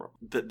 They're ephemeral.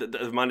 That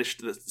have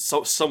managed.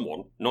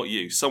 Someone, not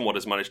you, someone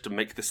has managed to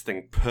make this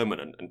thing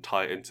permanent and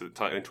tie it into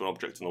an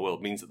object in the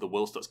world. Means that the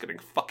world starts getting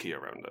fucky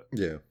around it.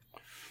 Yeah,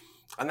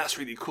 and that's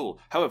really cool.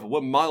 However, we're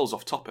miles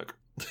off topic.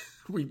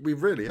 we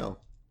really are.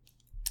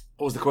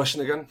 What was the question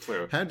again?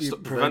 How do you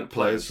prevent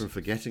players from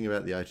forgetting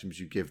about the items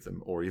you give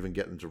them, or even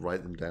get them to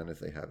write them down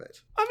if they have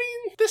it? I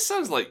mean, this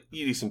sounds like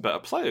you need some better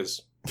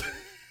players.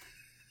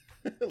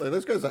 Like,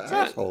 those guys are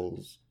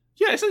assholes.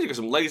 Yeah, it sounds like you've got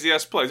some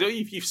lazy-ass players.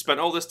 You've spent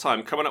all this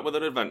time coming up with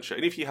an adventure,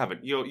 and if you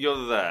haven't,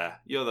 you're there,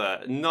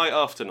 night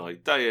after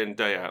night, day in,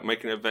 day out,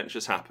 making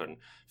adventures happen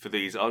for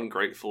these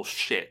ungrateful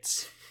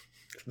shits.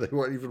 They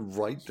won't even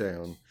write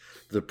down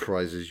the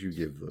prizes you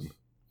give them.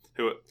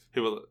 You're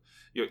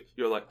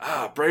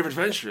like, brave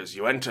adventurers,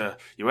 you enter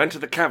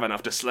the cavern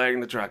after slaying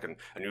the dragon,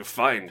 and you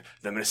find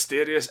the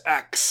mysterious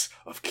axe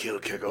of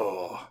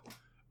Kilkegor.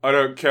 I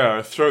don't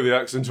care, throw the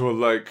axe into a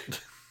lake.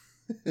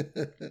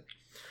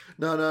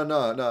 No.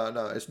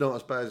 It's not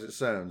as bad as it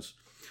sounds.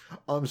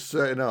 I'm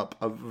setting up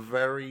a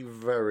very,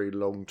 very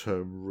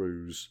long-term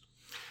ruse.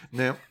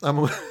 Now,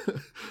 I'm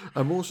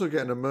also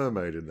getting a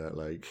mermaid in that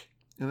lake.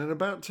 And in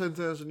about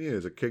 10,000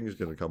 years, a king's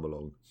going to come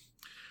along.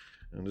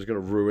 And is going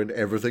to ruin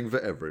everything for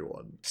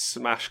everyone.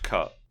 Smash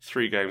cut.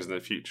 3 games in the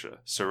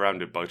future,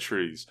 surrounded by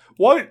trees.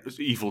 Why?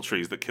 Evil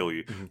trees that kill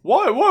you.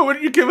 Why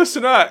wouldn't you give us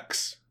an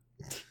axe?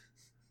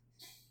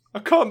 I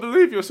can't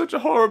believe you're such a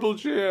horrible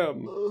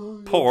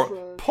GM.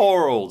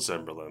 Poor old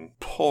Zimberlin.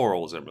 Poor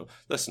old Zimberlin.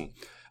 Listen,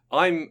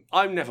 I'm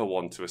never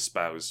one to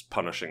espouse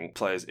punishing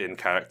players in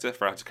character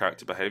for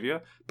out-of-character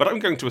behaviour, but I'm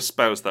going to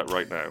espouse that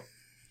right now.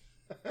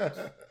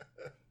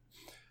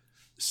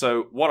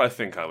 So what I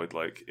think I would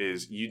like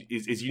is you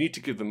need to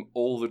give them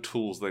all the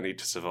tools they need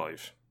to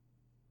survive.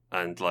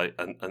 And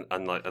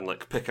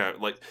pick out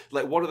like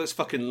one of those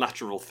fucking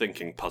lateral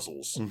thinking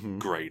puzzles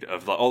grade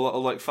of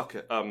fuck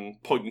it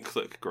point and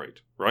click grade,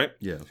 right?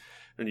 Yeah.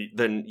 And you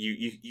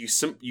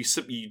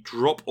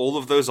drop all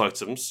of those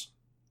items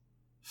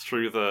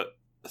through the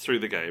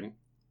game,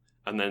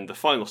 and then the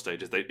final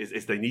stage is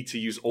they need to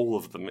use all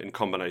of them in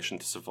combination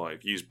to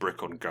survive. Use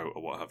brick on goat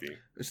or what have you.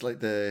 It's like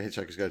the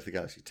Hitchhiker's Guide to the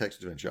Galaxy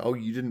text adventure. Oh,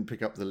 you didn't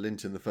pick up the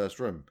lint in the first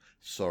room.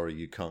 Sorry,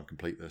 you can't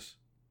complete this.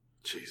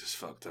 Jesus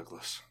fuck,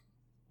 Douglas.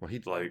 Well, he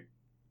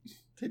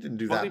didn't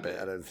do that bit,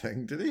 I don't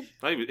think, did he?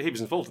 He was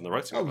involved in the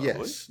writing. Oh,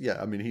 yes.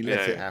 Yeah, I mean, he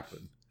let it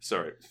happen.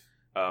 Sorry.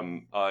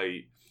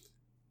 I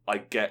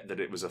get that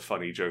it was a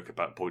funny joke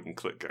about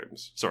point-and-click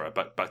games. Sorry,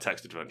 about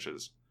text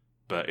adventures.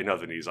 But in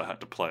other news, I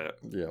had to play it.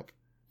 Yeah.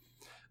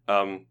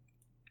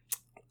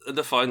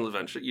 The final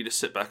adventure, you just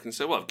sit back and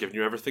say, well, I've given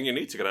you everything you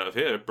need to get out of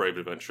here, brave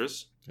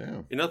adventurers.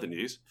 Yeah. In other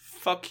news,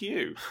 fuck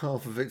you.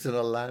 Half of it's in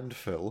a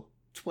landfill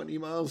 20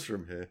 miles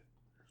from here.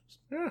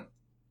 Yeah.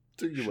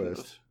 Do your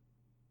worst.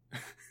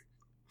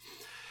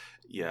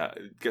 Yeah,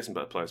 get some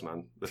better players,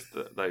 man. They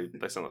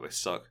sound like they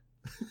suck.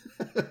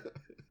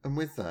 And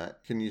with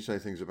that, can you say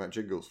things about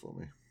jingles for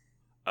me?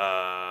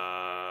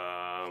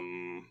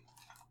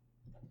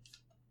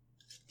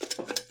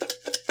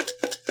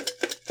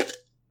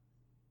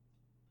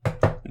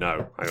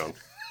 No, hang on.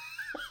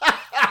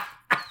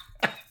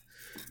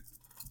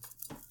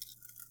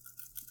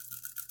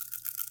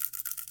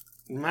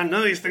 Man,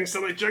 none of these things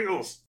sound like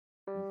jingles.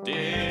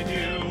 Did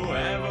you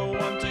ever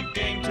want a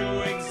game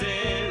to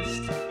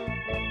exist,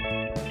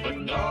 but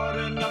not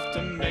enough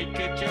to make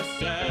it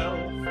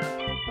yourself?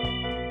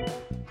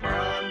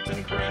 Grant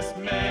and Chris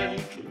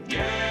make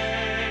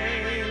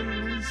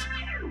games.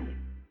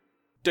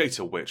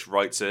 Data Witch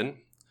writes in,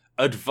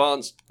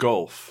 Advanced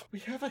Golf. We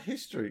have a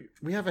history.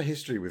 We have a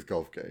history with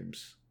golf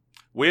games.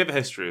 We have a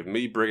history of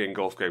me bringing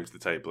golf games to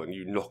the table and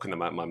you knocking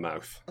them out my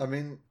mouth. I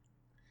mean,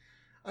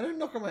 I don't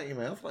knock them out your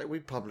mouth. Like, we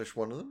published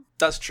one of them.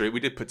 That's true. We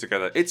did put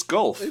together. It's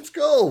golf. It's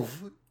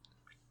golf.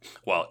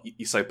 Well,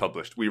 you say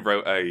published. We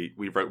wrote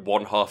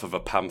one half of a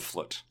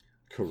pamphlet.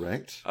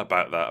 Correct.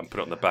 About that and put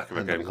it on the back of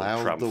a game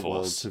called Tramforce. allowed the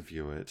world to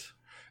view it.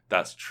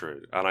 That's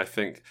true, and I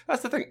think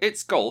that's the thing.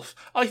 It's golf.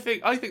 I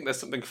think there's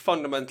something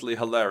fundamentally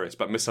hilarious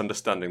about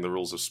misunderstanding the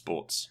rules of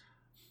sports.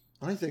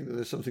 I think that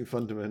there's something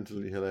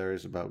fundamentally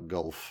hilarious about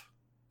golf.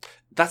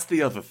 That's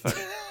the other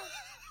thing.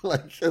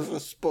 Like, as a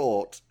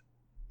sport.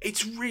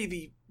 It's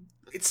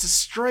a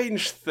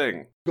strange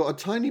thing. Got a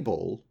tiny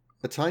ball,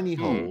 a tiny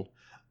hole,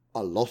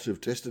 a lot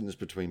of distance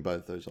between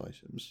both those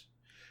items.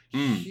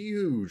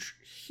 Huge,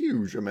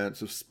 huge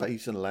amounts of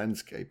space and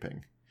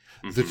landscaping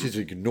that is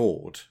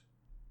ignored.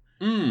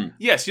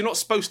 Yes, you're not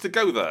supposed to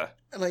go there.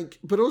 Like,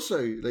 but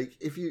also, like,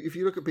 if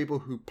you look at people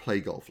who play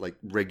golf, like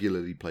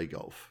regularly play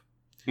golf,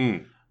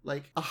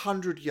 like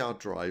 100-yard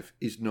drive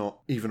is not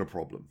even a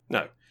problem.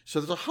 No. So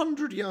there's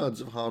 100 yards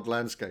of hard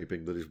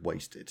landscaping that is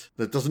wasted.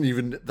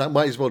 That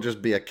might as well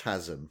just be a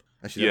chasm.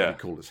 Actually, that would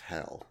be cool as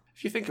hell.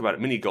 If you think about it,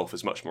 mini golf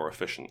is much more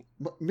efficient.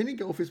 But mini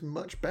golf is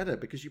much better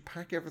because you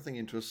pack everything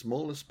into a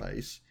smaller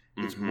space.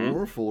 It's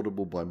more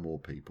affordable by more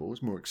people.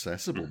 It's more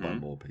accessible by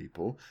more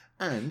people.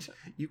 And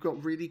you've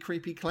got really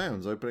creepy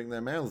clowns opening their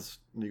mouths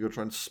and you've got to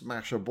try and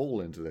smash a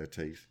ball into their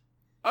teeth.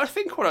 I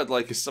think what I'd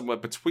like is somewhere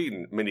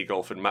between mini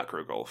golf and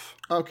macro golf.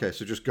 Okay,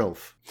 so just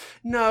golf.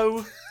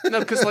 No,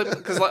 because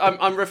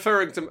I'm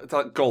referring to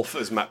like golf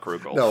as macro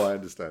golf. No, I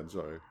understand.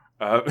 Sorry.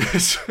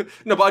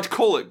 No, but I'd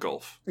call it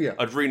golf. Yeah.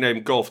 I'd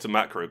rename golf to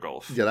macro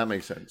golf. Yeah, that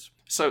makes sense.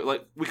 So,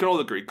 like, we can all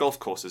agree, golf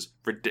courses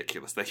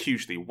ridiculous. They're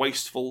hugely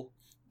wasteful.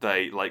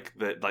 They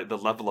the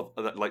level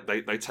of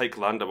they take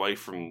land away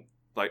from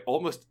like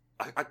almost.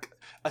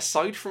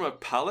 Aside from a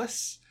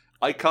palace,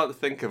 I can't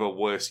think of a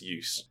worse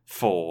use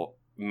for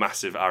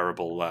massive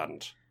arable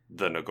land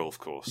than a golf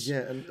course.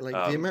 Yeah, and like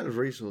the amount of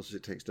resources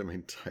it takes to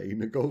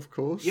maintain a golf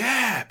course.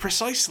 Yeah,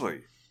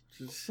 precisely. It's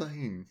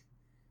insane.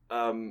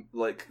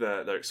 Like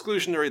they're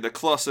exclusionary, they're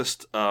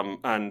classist,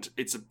 and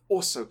it's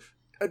also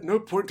at no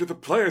point do the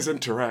players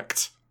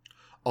interact.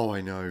 Oh,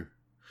 I know.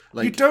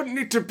 Like, you don't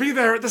need to be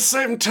there at the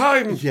same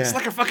time. Yeah. It's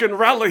like a fucking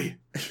rally.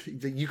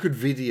 You could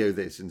video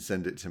this and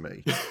send it to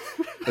me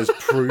as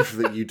proof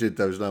that you did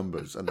those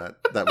numbers, and that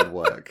would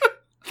work.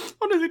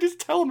 Honestly,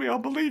 just tell me, I'll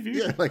believe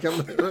you. Yeah, like I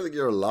don't think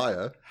you're a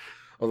liar.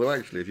 Although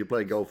actually, if you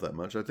play golf that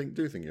much, I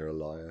do think you're a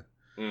liar.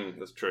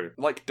 That's true.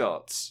 Like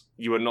darts,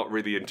 you are not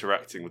really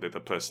interacting with the other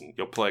person.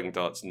 You're playing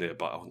darts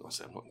nearby. I'm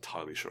not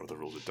entirely sure of the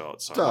rules of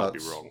darts, so I might be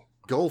wrong.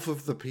 Golf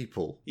of the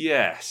people.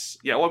 Yes.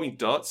 Yeah, well, I mean,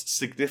 darts,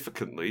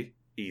 significantly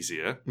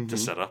easier to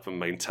set up and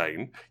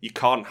maintain. You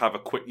can't have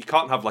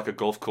like a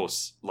golf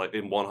course like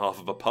in one half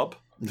of a pub.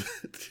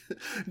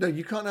 No,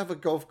 you can't have a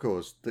golf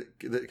course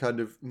that kind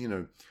of,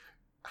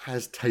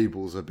 has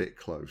tables a bit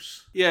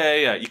close.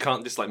 Yeah. You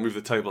can't just like move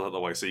the table out of the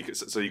way so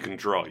you can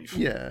drive.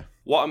 Yeah.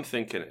 What I'm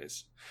thinking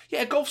is,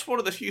 golf's one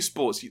of the few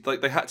sports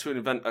like they had to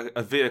invent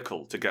a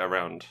vehicle to get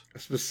around. A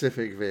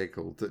specific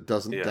vehicle that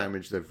doesn't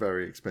damage their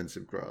very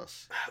expensive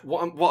grass.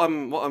 What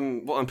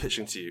I'm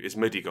pitching to you is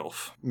MIDI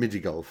golf. MIDI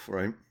golf,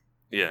 right?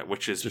 Yeah,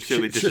 which is just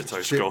purely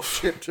digitized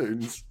golf.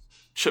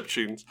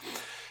 Chiptunes.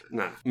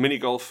 Nah, mini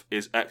golf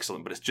is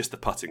excellent, but it's just a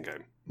putting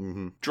game.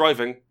 Mm-hmm.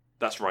 Driving,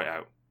 that's right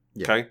out.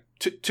 Yeah. Okay,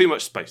 too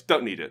much space.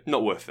 Don't need it.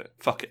 Not worth it.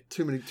 Fuck it.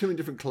 Too many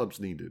different clubs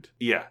needed.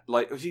 Yeah,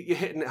 like you're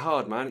hitting it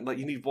hard, man. Like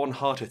you need one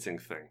hard hitting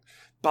thing.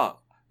 But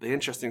the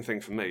interesting thing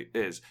for me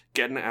is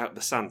getting it out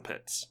the sand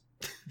pits,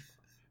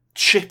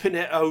 chipping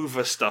it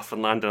over stuff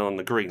and landing on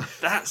the green.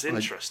 That's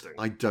interesting.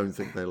 I don't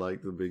think they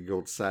like them being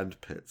called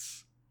sand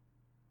pits.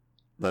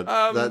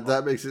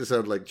 That makes it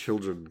sound like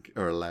children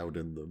are allowed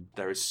in them.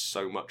 There is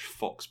so much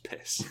fox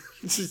piss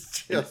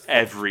in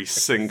every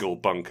single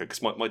bunker.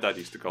 Because my dad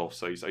used to golf,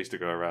 so I used to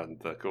go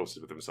around the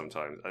courses with him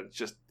sometimes. And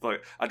just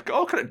like I'd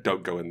go,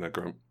 don't go in there,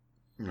 Grump.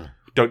 No.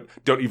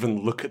 Don't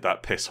even look at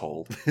that piss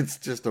hole. It's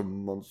just a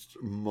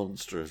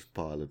monstrous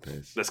pile of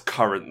piss. There's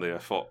currently a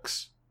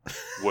fox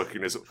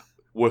working his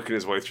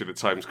way through the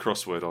Times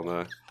crossword on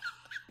there.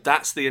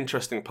 That's the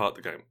interesting part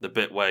of the game, the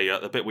bit where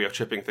you're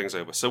chipping things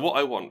over. So what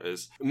I want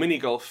is mini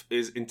golf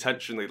is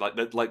intentionally like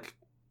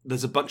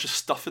there's a bunch of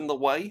stuff in the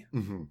way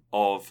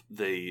of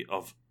the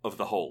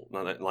hole.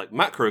 Now, like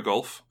macro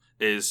golf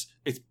it's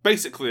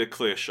basically a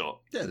clear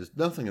shot. Yeah, there's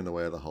nothing in the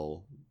way of the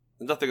hole.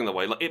 Nothing in the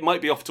way. Like it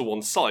might be off to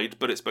one side,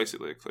 but it's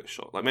basically a clear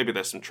shot. Like maybe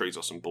there's some trees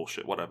or some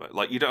bullshit, whatever.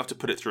 Like you don't have to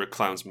put it through a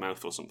clown's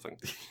mouth or something.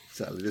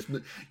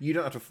 Exactly. You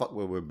don't have to fuck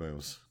with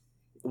windmills.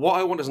 What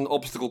I want is an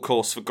obstacle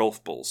course for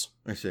golf balls.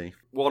 I see.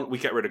 One, we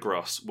get rid of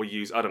grass. We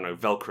use, I don't know,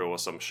 Velcro or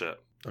some shit.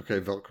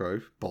 Okay,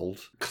 Velcro, bold.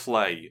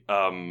 Clay,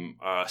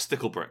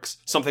 stickle bricks.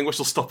 Something which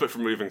will stop it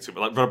from moving too, but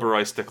like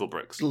rubberized stickle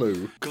bricks.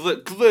 Glue.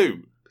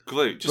 Glue.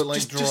 Just,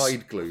 but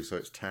dried glue, so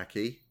it's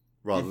tacky,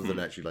 rather than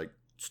actually like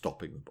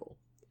stopping the ball.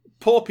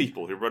 Poor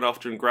people who run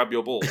after and grab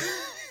your ball.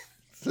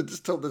 So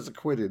just tell there's a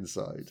quid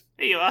inside.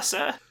 Here you are,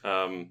 sir.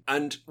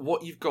 And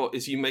what you've got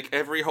is you make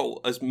every hole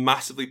as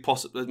massively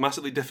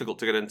difficult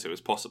to get into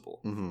as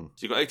possible. Mm-hmm. So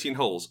you've got 18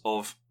 holes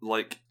of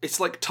it's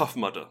like Tough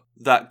Mudder,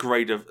 that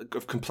grade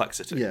of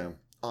complexity. Yeah,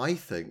 I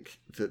think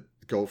that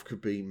golf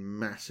could be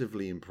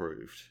massively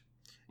improved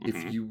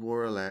if you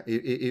were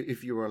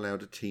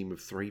allowed a team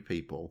of 3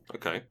 people.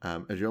 Okay.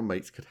 And your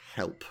mates could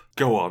help.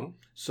 Go on.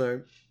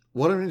 So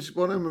What I'm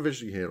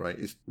envisioning here, right,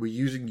 is we're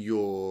using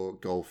your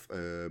golf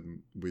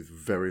with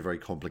very, very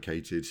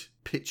complicated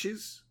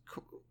pitches,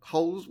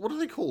 holes. What are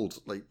they called?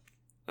 Like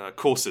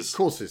courses.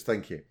 Courses.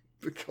 Thank you.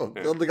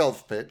 On the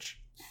golf pitch.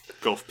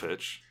 Golf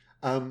pitch.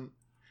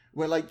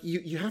 Where like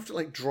you have to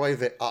like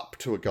drive it up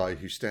to a guy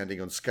who's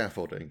standing on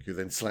scaffolding, who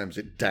then slams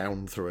it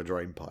down through a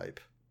drain pipe.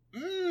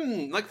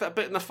 Like that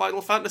bit in the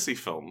Final Fantasy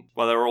film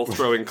where they're all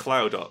throwing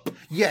Cloud up.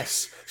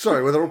 Yes.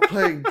 Sorry, where they're all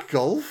playing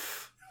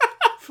golf.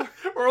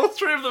 Where all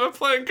three of them are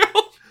playing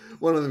golf.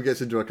 One of them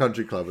gets into a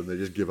country club and they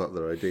just give up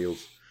their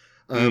ideals.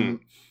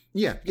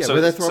 Yeah. So-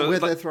 where so,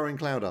 they're throwing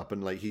Cloud up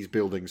and like he's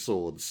building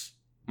swords,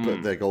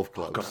 but they're golf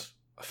clubs. God,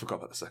 I forgot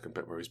about the second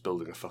bit where he's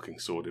building a fucking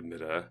sword in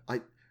midair.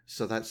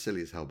 So that's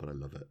silly as hell, but I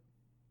love it.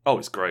 Oh,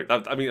 it's great.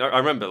 I mean, I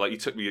remember like you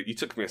took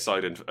me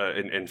aside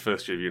in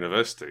first year of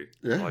university.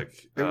 Yeah,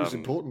 like it was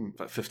important.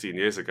 Like 15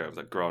 years ago. I was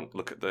like, Grant,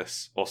 look at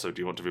this. Also,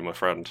 do you want to be my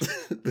friend?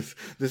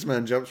 this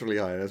man jumps really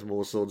high and has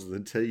more swords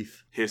than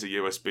teeth. Here's a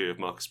USB of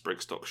Marcus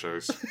Brigstock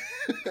shows.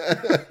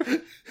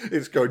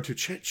 It's going to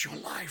change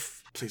your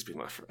life. Please be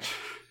my friend.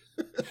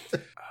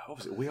 What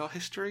was it? We Are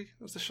History?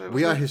 Was the show?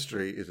 We Are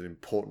History is an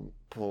important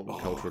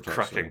cultural touchstone.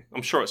 Cracking.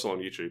 I'm sure it's all on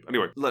YouTube.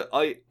 Anyway, look,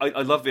 I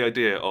love the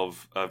idea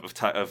of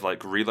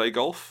like relay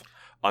golf.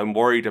 I'm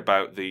worried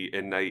about the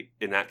innate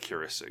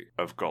inaccuracy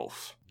of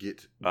golf.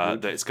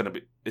 That it's going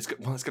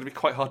to be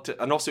quite hard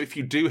to. And also, if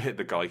you do hit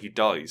the guy, he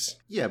dies.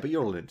 Yeah, but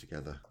you're all in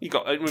together.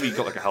 Maybe you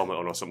got like a helmet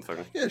on or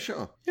something. Yeah,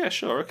 sure. Yeah,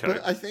 sure. Okay.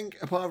 But I think,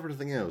 apart from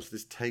anything else,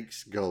 this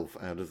takes golf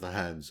out of the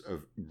hands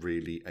of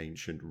really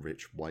ancient,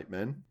 rich white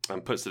men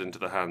and puts it into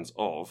the hands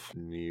of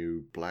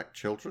new black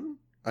children.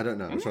 I don't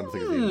know. I'm trying to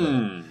think of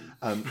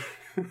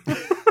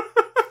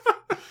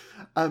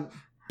the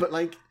but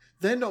like.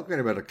 They're not going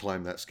to be able to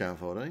climb that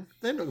scaffolding.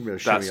 They're not going to be able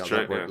to shimmy up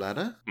that rope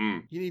ladder.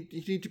 You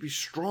need to be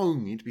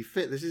strong. You need to be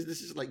fit. This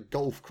is like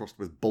golf crossed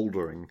with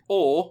bouldering.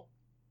 Or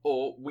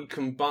we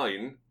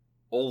combine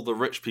all the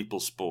rich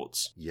people's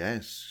sports.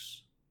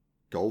 Yes.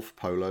 Golf,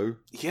 polo.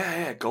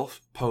 Yeah,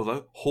 golf,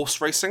 polo, horse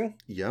racing.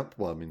 Yep.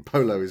 Well, I mean,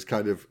 polo is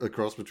kind of a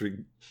cross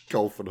between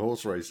golf and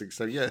horse racing,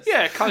 so yes.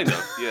 Yeah, kind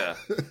of. Yeah.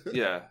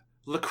 Yeah.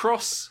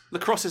 Lacrosse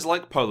is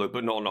like polo,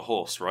 but not on a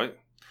horse, right?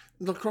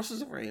 Lacrosse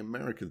is a very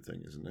American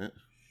thing, isn't it?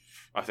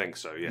 I think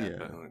so, yeah.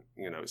 But,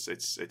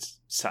 it's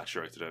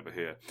saturated over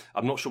here.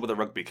 I'm not sure whether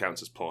rugby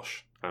counts as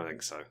posh. I don't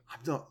think so. I'm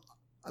not.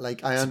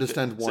 Like, I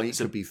understand why it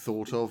could be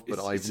thought of, but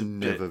I've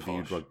never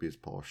viewed rugby as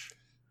posh.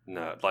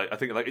 No, like I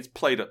think like it's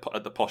played at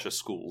the posher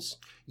schools.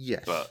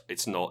 Yes, but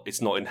it's not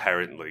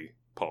inherently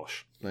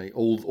posh. Like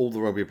all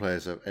the rugby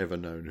players I've ever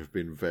known have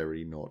been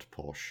very not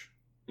posh.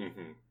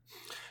 Mm-hmm.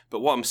 But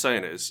what I'm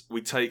saying is,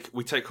 we take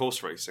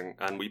horse racing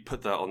and we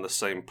put that on the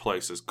same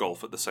place as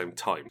golf at the same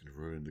time.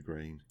 Ruin the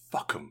green.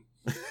 Fuck them.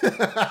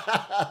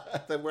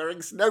 They're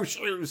wearing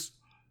snowshoes.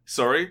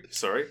 Sorry,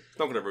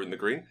 not going to ruin the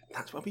green.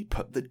 That's where we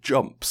put the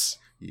jumps.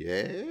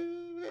 Yeah.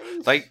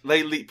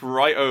 They leap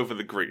right over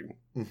the green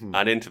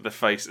and into the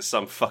face of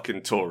some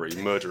fucking Tory,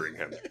 murdering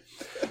him.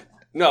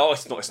 No,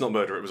 it's not. It's not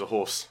murder. It was a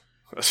horse.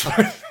 That's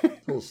fine.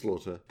 Horse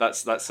slaughter.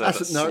 That's no.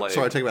 slaying.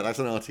 Sorry, I take it back. That's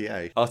an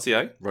RTA.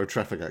 RTA? Road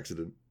traffic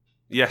accident.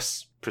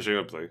 Yes,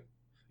 presumably.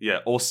 Yeah.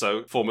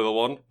 Also, Formula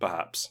One,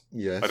 perhaps.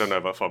 Yes. I don't know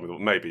about Formula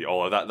One. Maybe.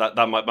 Although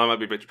that might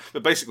be a bit.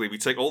 But basically, we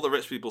take all the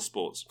rich people's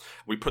sports,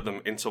 we put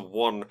them into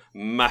one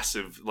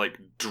massive like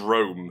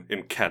drome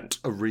in Kent.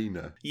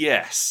 Arena.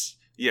 Yes.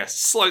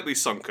 Slightly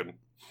sunken.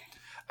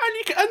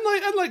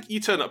 And you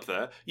turn up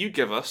there, you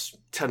give us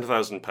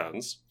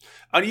 £10,000,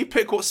 and you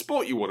pick what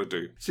sport you want to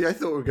do. See, I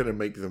thought we were going to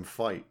make them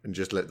fight and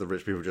just let the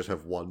rich people just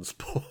have one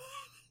sport.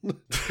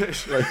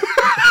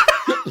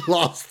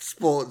 Last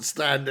sport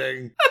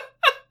standing.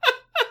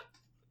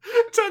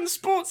 10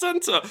 Sports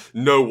Centre.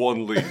 No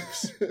one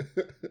leaves.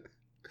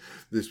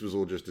 This was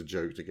all just a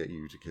joke to get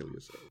you to kill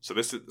yourself. So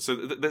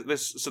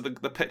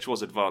the pitch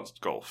was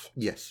advanced golf.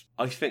 Yes,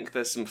 I think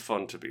there's some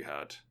fun to be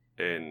had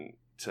in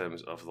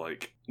terms of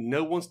like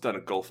no one's done a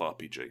golf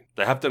RPG.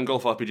 They have done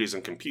golf RPGs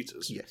on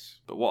computers. Yes,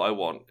 but what I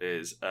want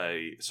is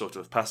a sort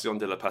of Passion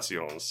de la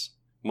Passions,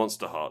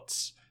 Monster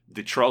Hearts,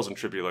 the trials and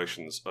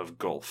tribulations of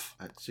golf.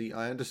 See,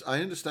 I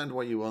understand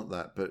why you want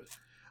that, but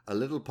a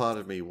little part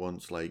of me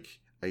wants like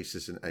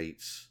Aces and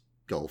Eights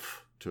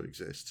golf to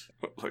exist.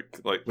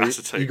 Like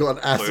acetate. You got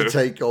an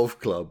acetate golf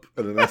club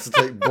and an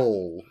acetate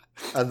ball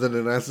and then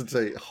an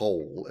acetate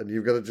hole, and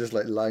you've got to just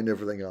like line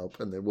everything up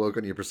and then work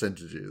on your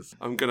percentages.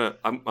 I'm gonna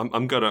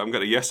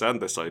yes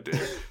and this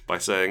idea by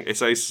saying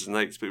it's Aces and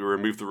Eights, but we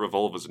remove the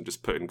revolvers and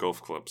just put in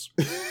golf clubs.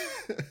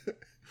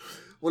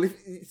 Well, the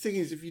thing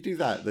is, if you do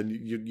that, then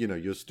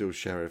you're still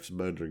sheriffs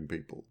murdering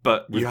people.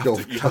 But you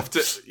have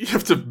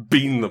to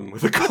bean them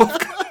with a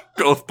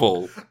golf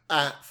ball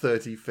at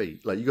 30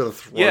 feet. Like you got to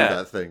throw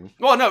that thing.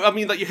 Well, no, I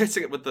mean like you're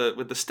hitting it with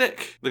the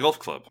stick, the golf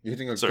club. You're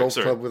hitting a golf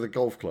club with a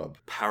golf club.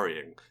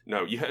 Parrying.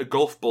 No, you hit a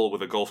golf ball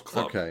with a golf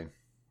club. Okay.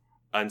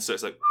 And so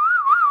it's like,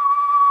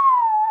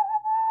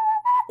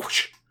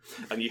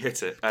 and you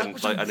hit it, That and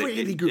was like, a and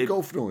really good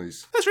golf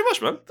noise. Thanks very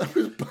much, man. That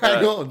was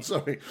bang on.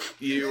 Sorry,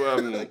 You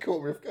that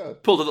caught me off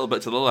guard. pulled a little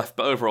bit to the left,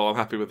 but overall, I'm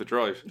happy with the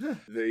drive.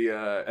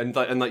 Yeah.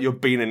 And you're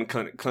beaning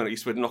Clint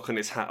Eastwood, knocking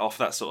his hat off,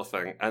 that sort of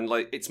thing, and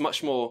like it's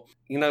much more.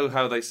 You know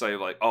how they say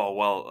like, oh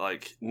well,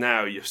 like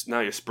now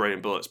you're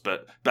spraying bullets,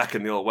 but back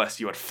in the old west,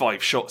 you had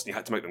 5 shots and you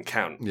had to make them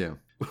count. Yeah.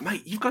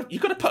 Mate, you've got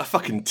to put a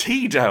fucking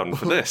T down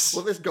for this.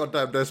 Well, this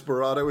goddamn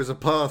Desperado is a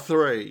par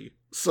 3,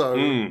 so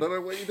I don't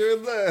know what you're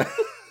doing there.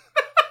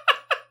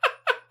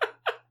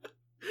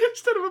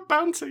 Instead of a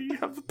bounty, you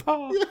have the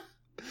par. Yeah.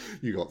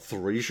 You got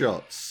 3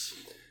 shots.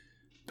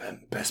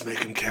 Best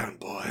make them count,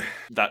 boy.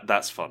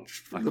 That's fun.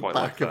 I quite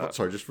like that.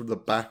 Just from the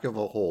back of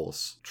a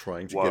horse,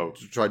 trying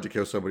to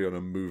kill somebody on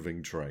a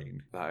moving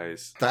train.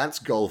 That's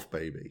golf,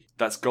 baby.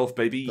 That's golf,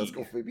 baby. That's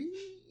golf, baby.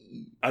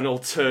 An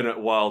alternate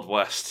Wild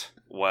West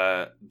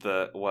where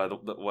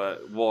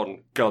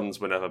one, guns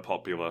were never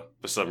popular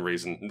for some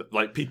reason.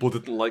 Like people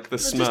didn't like the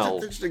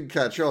smell. They just didn't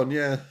catch on.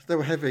 Yeah, they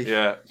were heavy.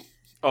 Yeah.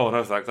 Oh,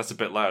 no, thanks. That's a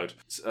bit loud.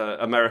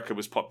 America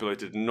was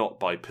populated not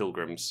by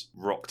pilgrims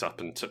rocked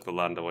up and took the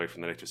land away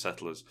from the native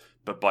settlers,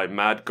 but by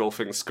mad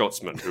golfing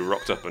Scotsmen who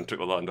rocked up and took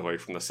the land away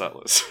from the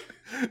settlers.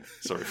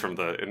 Sorry, from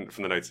the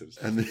natives.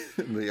 And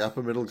the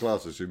upper middle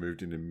classes who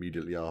moved in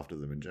immediately after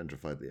them and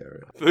gentrified the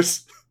area.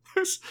 Those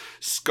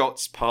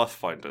Scots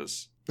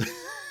pathfinders.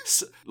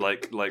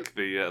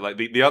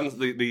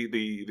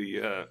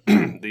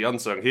 the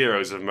unsung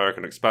heroes of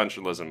American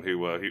expansionism who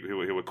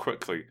were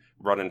quickly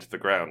run into the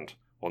ground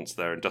once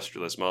their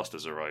industrialist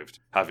masters arrived,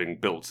 having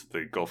built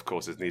the golf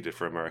courses needed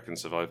for American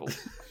survival.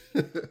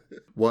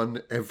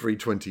 One every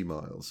 20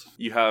 miles.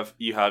 You have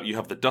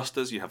the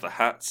dusters, you have the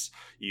hats,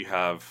 you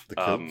have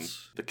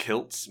the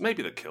kilts,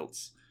 maybe the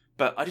kilts.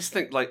 But I just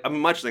think, like, I'm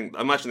imagining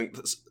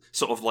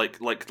sort of like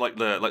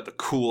the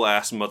cool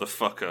ass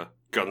motherfucker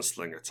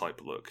gunslinger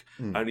type look,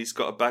 and he's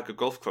got a bag of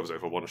golf clubs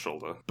over one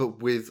shoulder,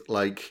 but with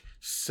like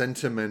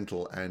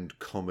sentimental and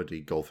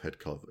comedy golf head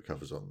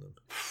covers on them.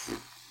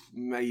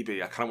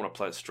 Maybe I kind of want to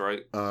play it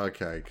straight.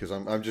 Okay, because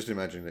I'm just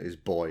imagining that his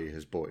boy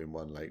has bought him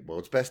one, like,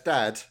 world's best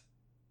dad.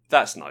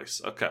 That's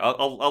nice. Okay,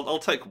 I'll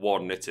take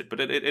one knitted,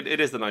 but it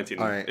is the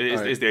it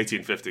is the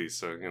 1850s,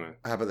 so you know.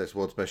 How about this,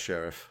 world's best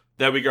sheriff?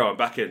 There we go. I'm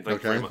back in.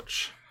 Thank you very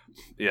much.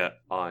 Yeah,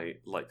 I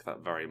like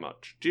that very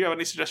much. Do you have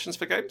any suggestions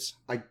for games?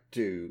 I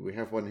do. We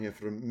have one here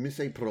from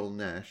Miss April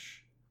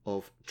Nash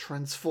of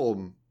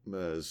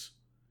Transformers.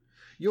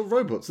 You're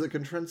robots that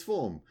can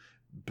transform,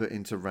 but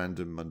into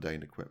random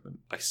mundane equipment.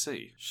 I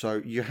see.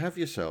 So you have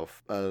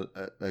yourself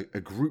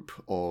a group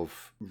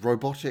of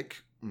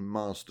robotic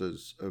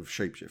masters of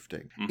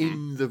shapeshifting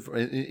in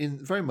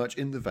very much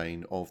in the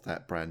vein of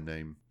that brand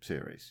name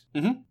series.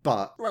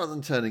 But rather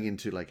than turning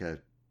into like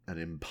an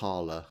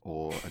Impala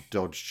or a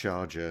Dodge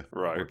Charger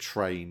or a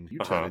train, you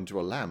turn into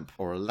a lamp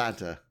or a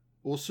ladder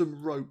or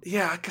some rope.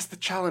 Yeah, I guess the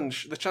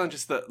challenge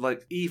is that,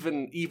 like,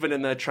 even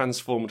in their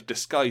transformed,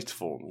 disguised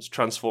forms,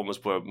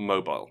 Transformers were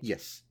mobile.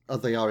 Yes. Oh,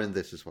 they are in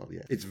this as well,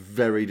 yeah. It's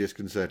very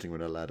disconcerting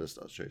when a ladder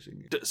starts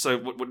chasing you. So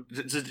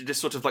does it just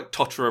sort of, like,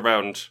 totter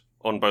around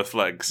on both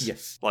legs?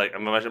 Yes. Like,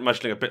 I'm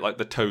imagining a bit like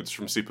the Toads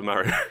from Super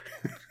Mario.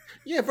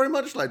 Yeah, very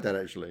much like that,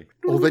 actually.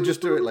 Or they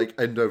just do it, like,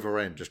 end over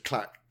end, just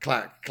clack,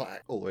 clack,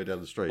 clack, all the way down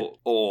the street.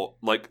 Or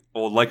like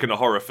in a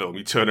horror film,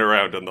 you turn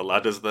around and the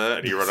ladder's there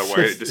and you run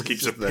away. It just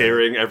keeps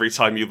appearing every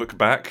time you look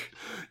back.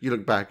 You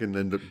look back and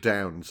then look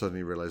down and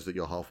suddenly realise that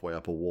you're halfway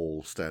up a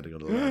wall standing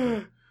on a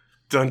ladder.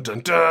 Dun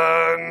dun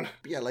dun!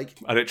 Yeah, like...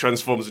 And it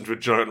transforms into a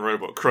giant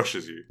robot,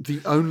 crushes you.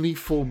 The only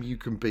form you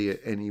can be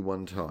at any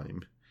one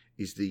time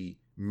is the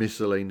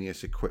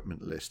miscellaneous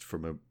equipment list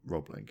from a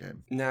role-playing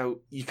game. Now,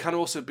 you can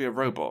also be a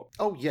robot.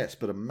 Oh, yes,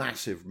 but a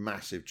massive,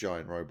 massive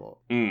giant robot.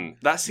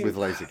 That seems... With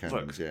laser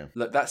cannons,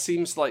 Look, that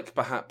seems like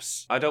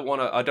perhaps... I don't want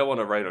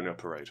to rain on your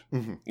parade.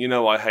 You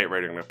know I hate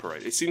raining on your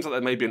parade. It seems like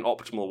there may be an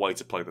optimal way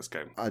to play this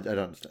game. I don't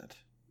understand.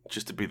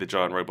 Just to be the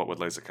giant robot with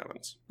laser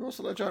cannons. What's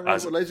that giant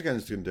robot with laser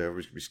cannons can do?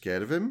 Everybody's going to be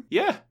scared of him?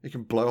 Yeah. He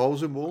can blow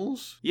holes in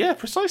walls? Yeah,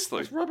 precisely.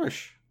 That's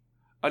rubbish.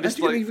 How do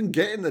you even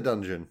get in the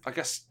dungeon? I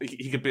guess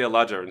he could be a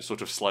ladder and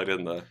sort of slide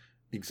in there.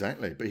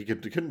 Exactly, but he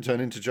couldn't turn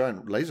into a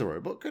giant laser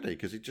robot, could he?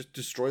 Because he'd just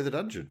destroy the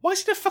dungeon. Why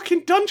is it a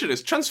fucking dungeon?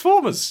 It's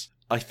Transformers!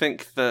 I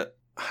think that...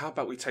 How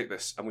about we take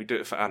this and we do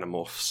it for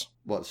Animorphs?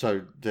 What,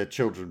 so they're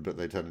children, but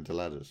they turn into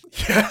ladders?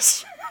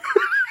 Yes!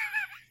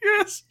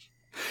 Yes!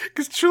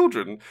 Because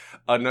children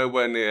are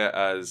nowhere near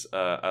as...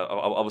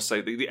 I would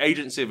say the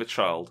agency of a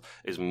child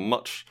is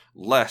much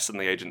less than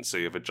the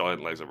agency of a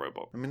giant laser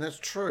robot. I mean, that's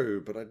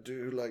true, but I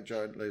do like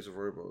giant laser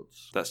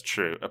robots. That's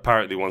true.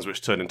 Apparently ones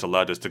which turn into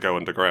ladders to go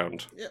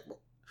underground. Yeah, well,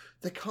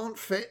 they can't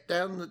fit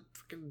down the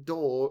fucking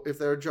door if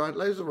they're a giant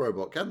laser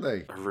robot, can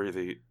they?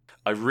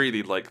 I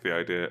really like the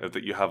idea of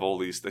that you have all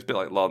these... It's a bit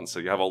like Lancer.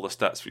 You have all the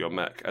stats for your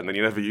mech, and then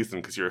you never use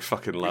them because you're a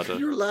fucking ladder.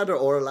 You're a ladder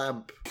or a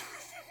lamp.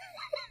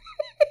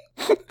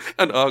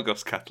 An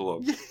Argos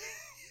catalogue.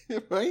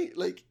 Right?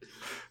 Like,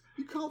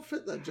 You can't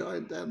fit that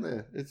giant down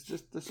there. It's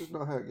just, this is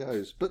not how it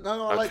goes. But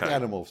no, I like the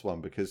Animorphs one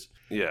because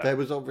there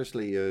was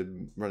obviously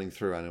running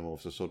through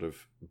Animorphs a sort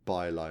of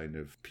byline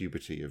of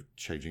puberty, of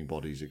changing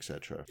bodies,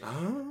 etc.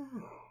 Oh.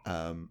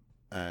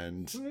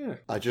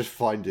 And I just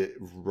find it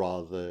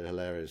rather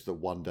hilarious that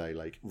one day,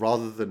 like,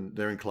 rather than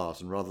they're in class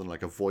and rather than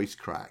like a voice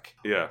crack,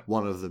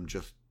 one of them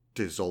just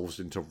dissolves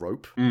into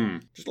rope.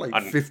 Just like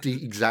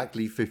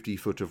 50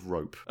 foot of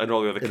rope. And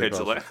all the other kids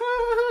are like,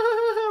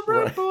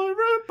 rope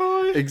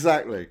boy.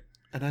 Exactly.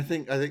 And I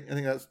think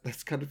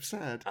that's kind of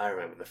sad. I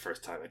remember the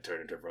first time I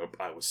turned into rope.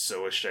 I was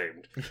so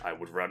ashamed. I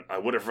would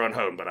have run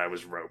home, but I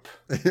was rope.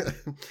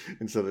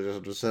 Instead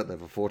of just sat there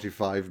for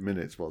 45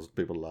 minutes whilst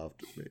people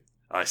laughed at me.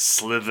 I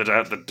slithered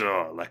out the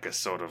door like a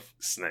sort of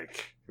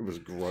snake. It was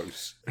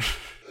gross.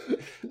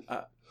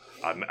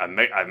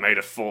 I made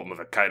a form of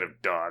a kind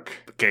of dog.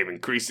 Became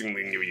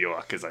increasingly New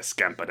York as I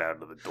scampered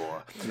out of the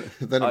door.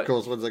 Then, of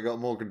course, once I got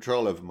more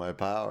control over my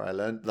power, I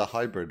learned the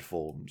hybrid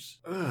forms.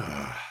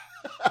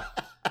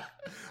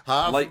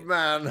 Half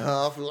man,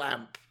 half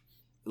lamp.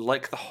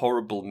 Like the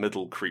horrible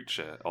middle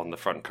creature on the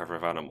front cover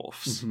of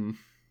Animorphs. Mm-hmm.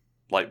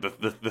 Like the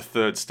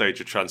third stage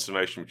of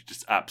transformation, which is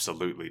just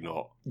absolutely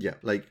not. Yeah,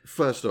 like,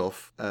 first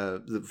off,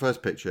 the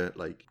first picture,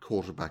 like,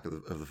 quarterback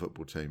of the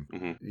football team.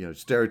 Mm-hmm. You know,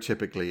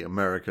 stereotypically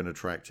American,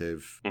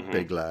 attractive,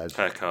 big lad.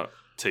 Haircut,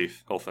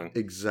 teeth, whole thing.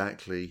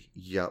 Exactly,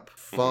 yup.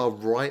 Far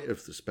right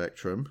of the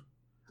spectrum,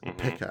 a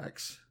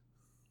pickaxe.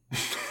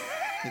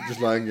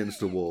 Just lying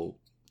against a wall.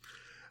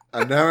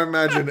 And now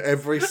imagine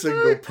every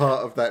single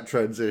part of that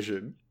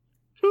transition.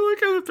 I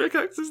like how the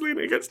pickaxe is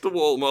leaning against the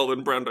wall,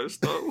 Marlon Brando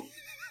style.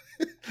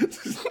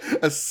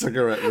 A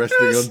cigarette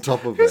resting on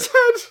top of his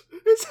it.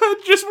 His head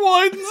just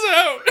widens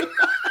out.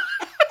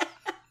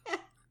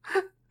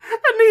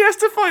 And he has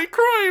to fight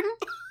crime.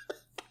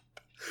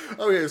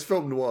 Oh yeah, it's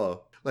film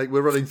noir. Like,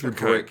 we're running through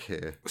brick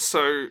here.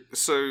 So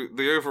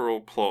the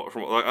overall plot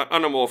from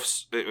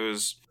Animorphs, it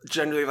was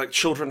generally like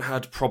children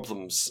had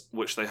problems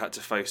which they had to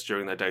face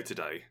during their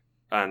day-to-day.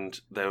 And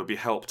they would be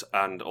helped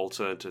and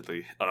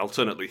alternately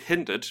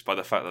hindered by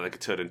the fact that they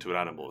could turn into an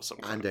animal or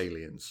something. And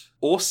aliens.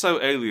 Also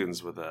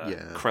aliens were there.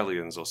 Yeah.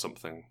 Krellians or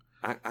something.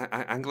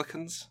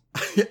 Anglicans?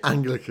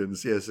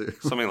 Anglicans, yes.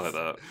 Something like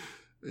that.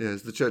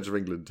 Yes, the Church of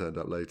England turned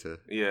up later.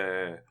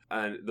 Yeah.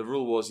 And the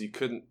rule was you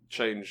couldn't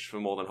change for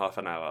more than half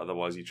an hour,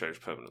 otherwise you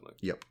changed permanently.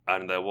 Yep.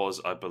 And there was,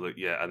 I believe,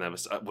 and there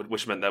was,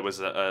 which meant there was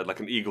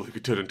like an eagle who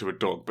could turn into a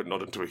dog, but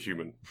not into a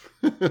human.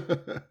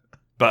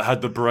 But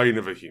had the brain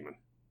of a human.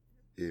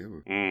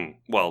 Ew.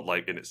 Well,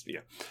 like, in its,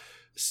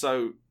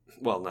 So,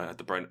 well, no, I had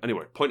the brain.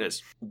 Anyway, point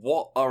is,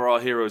 what are our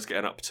heroes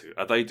getting up to?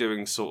 Are they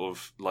doing sort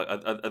of, like,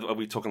 are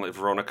we talking like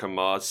Veronica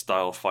Mars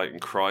style fighting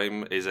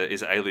crime? Is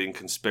it alien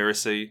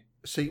conspiracy?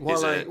 See,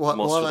 while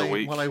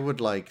I would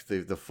like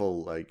the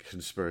full, like,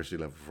 conspiracy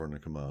level for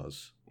Veronica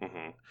Mars,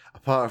 a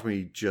part of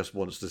me just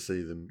wants to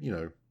see them, you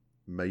know,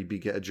 maybe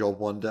get a job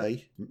one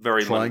day.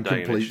 Very try and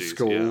complete issues,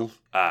 school.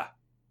 Yeah.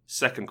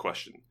 Second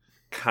question.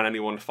 Can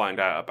anyone find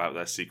out about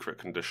their secret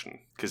condition?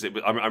 Because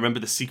I remember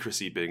the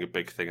secrecy being a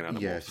big thing in Animorphs.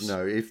 Yes,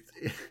 no.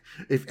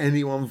 If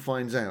anyone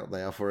finds out,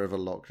 they are forever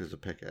locked as a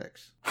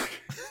pickaxe.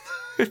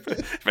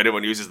 If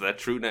anyone uses their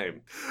true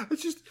name, I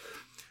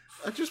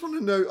just want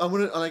to know. I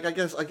want to, like. I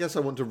guess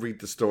I want to read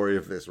the story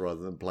of this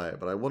rather than play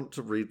it. But I want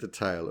to read the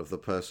tale of the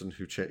person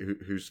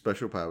whose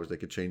special powers they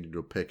could change into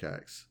a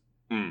pickaxe,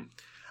 and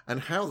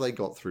how they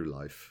got through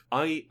life.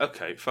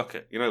 Okay, fuck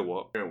it. You know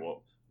what?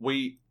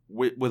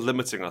 We're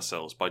limiting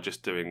ourselves by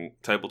just doing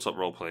tabletop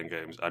role-playing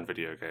games and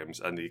video games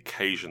and the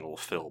occasional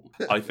film.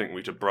 I think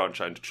we should branch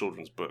out into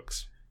children's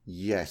books.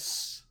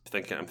 Yes.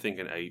 I'm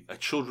thinking a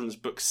children's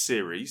book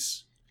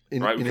series.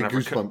 In right? a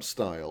Goosebumps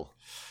style.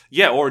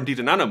 Yeah, or indeed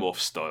an Animorph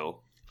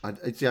style. I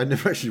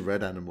never actually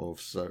read Animorphs,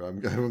 so I'm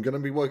going to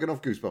be working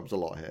off Goosebumps a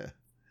lot here.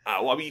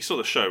 Well, I mean, you saw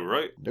the show,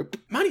 right? Nope.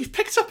 Man, you've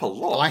picked up a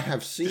lot. I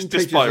have seen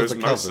pictures of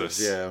the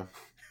covers, yeah.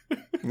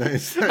 No,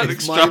 it's my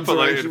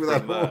interaction with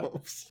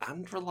Animorphs.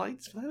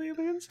 Androlites? Were they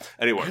aliens?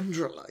 Anyway.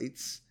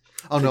 Androlites?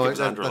 Oh, no,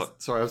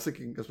 sorry, I was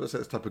supposed to say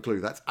this type of clue.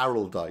 That's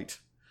Araldite.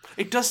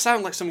 It does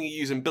sound like something you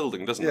use in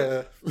building, doesn't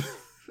it? Yeah.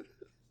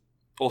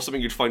 Or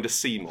something you'd find a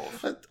seam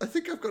of. I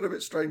think I've got a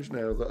bit strange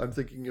now that I'm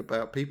thinking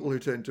about people who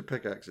turn to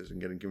pickaxes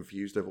and getting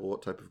confused over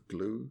what type of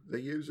glue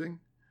they're using.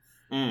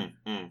 Don't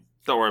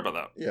worry about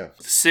that. Yeah.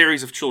 It's a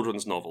series of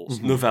children's novels,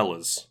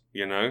 novellas,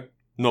 you know?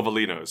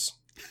 Novelinos.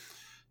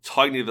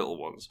 Tiny little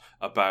ones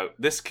about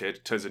this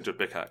kid turns into a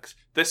pickaxe.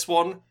 This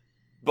one,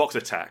 box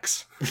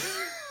attacks.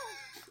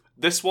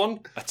 This one,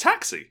 a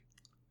taxi.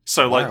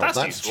 So, wow,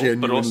 that's useful,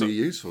 genuinely but also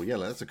useful. Yeah,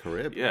 that's a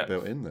career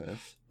built in there.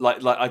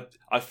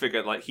 I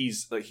figured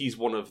he's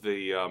one of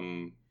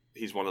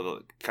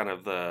the kind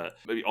of the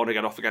maybe on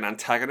again off again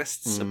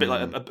antagonists. A bit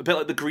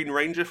like the Green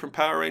Ranger from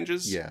Power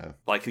Rangers. Yeah,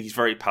 like he's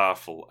very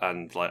powerful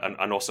and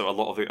and also a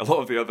lot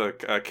of the other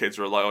kids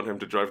rely on him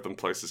to drive them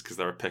places because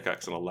they're a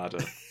pickaxe and a ladder.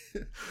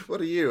 What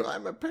are you?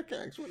 I'm a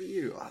pickaxe. What are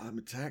you? Oh, I'm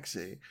a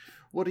taxi.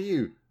 What are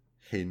you?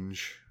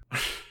 Hinge.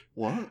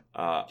 What?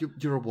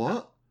 You're a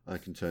what? I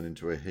can turn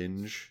into a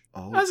hinge.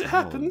 Oh, as it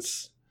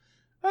happens.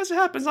 As it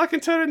happens, I can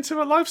turn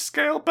into a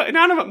life-scale but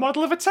inanimate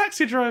model of a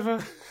taxi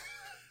driver.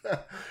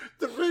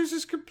 The ruse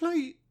is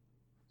complete.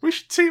 We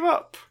should team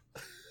up.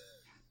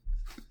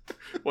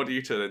 What do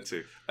you turn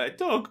into? A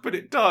dog, but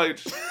it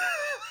died.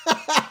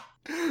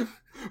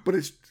 But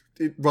it's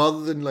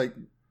rather than like,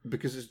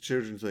 because it's a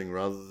children's thing,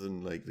 rather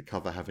than like the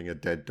cover having a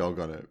dead dog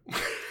on it.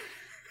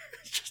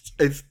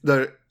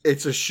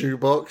 It's a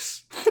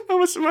shoebox. I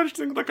was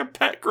imagining like a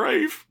pet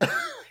grave.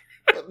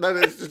 No,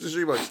 it's just a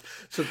shoebox.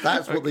 So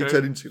that's what they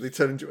turn into. They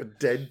turn into a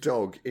dead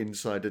dog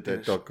inside a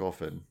dead dog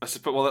coffin. I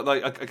suppose. Well,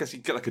 like, I guess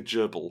you'd get like a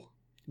gerbil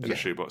in a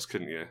shoebox,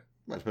 couldn't you?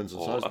 Well, it depends on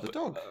the Or size of the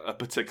dog. A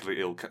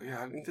particularly ill.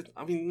 Yeah,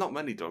 I mean, not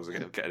many dogs are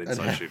getting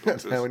inside And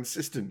shoeboxes. how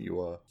insistent you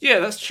are. Yeah,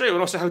 that's true, and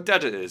also how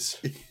dead it is.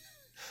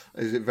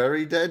 Is it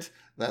very dead?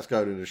 That's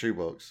going in a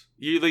shoebox.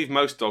 You leave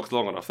most dogs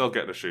long enough, they'll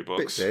get in a Bit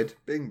shoebox. dead.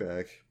 Bing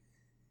bag.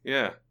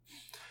 Yeah.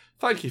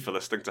 Thank you for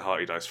listening to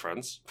Hearty Dice,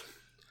 friends.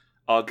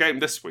 Our game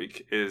this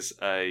week is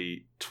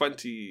a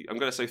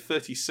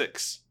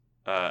 36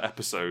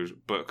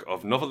 episode book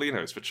of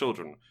novelinos for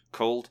children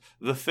called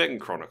The Thing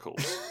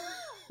Chronicles.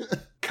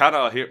 Can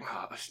our hero...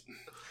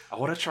 I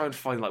want to try and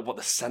find like what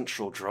the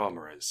central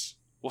drama is.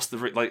 What's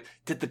the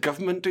did the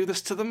government do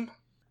this to them?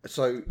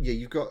 So yeah,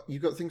 you've got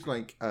things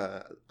like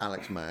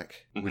Alex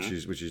Mack, which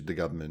is the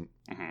government.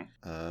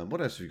 Mm-hmm.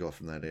 What else have you got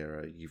from that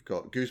era? You've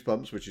got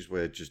Goosebumps, which is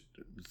where just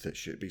that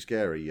shit be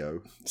scary,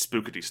 yo.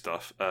 Spookity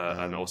stuff,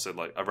 and also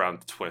like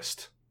around the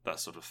twist, that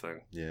sort of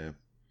thing. Yeah.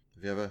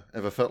 Have you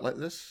ever felt like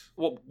this?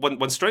 Well,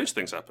 when strange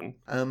things happen,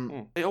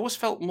 it always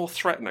felt more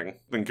threatening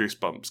than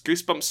Goosebumps.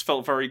 Goosebumps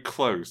felt very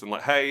closed and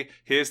like, hey,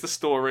 here's the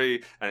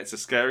story, and it's a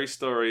scary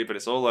story, but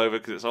it's all over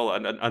because it's all...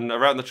 And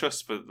around the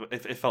twist, but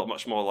it felt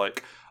much more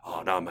like,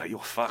 oh, no, mate, you're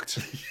fucked.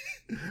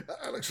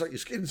 It looks like your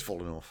skin's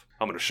falling off.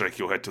 I'm going to shake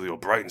your head till your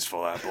brains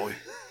fall out, boy.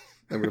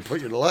 I'm going to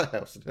put you in a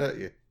lighthouse and hurt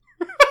you.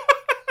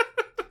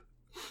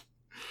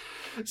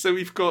 So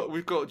we've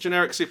got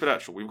generic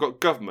supernatural, we've got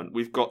government,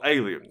 we've got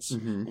aliens,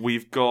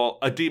 we've got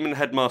a demon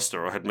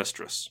headmaster or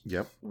headmistress.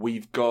 Yep.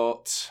 We've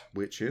got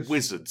Witches.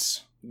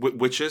 Wizards.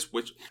 Witches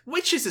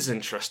is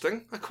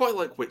interesting. I quite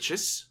like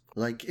witches.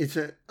 Like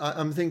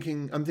I'm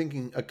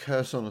thinking a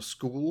curse on a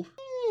school.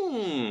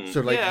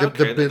 So like that's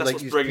like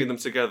what's bringing them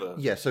together.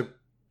 Yeah, so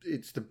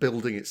it's the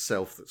building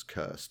itself that's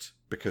cursed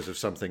because of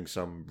something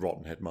some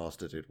rotten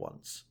headmaster did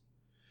once.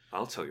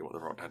 I'll tell you what the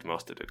rotten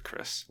headmaster did,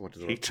 Chris. What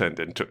did he turned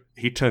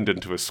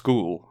into a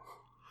school.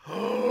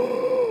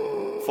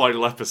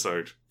 Final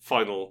episode,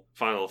 final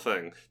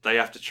thing. They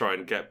have to try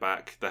and get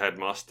back the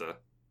headmaster,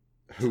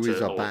 who is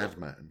a bad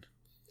man.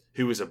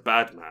 Who is a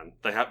bad man?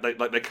 They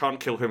can't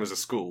kill him as a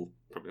school.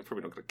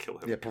 Probably not going to kill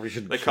him. Yeah, probably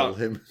shouldn't kill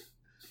him.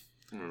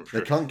 Sure.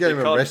 They can't get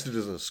him arrested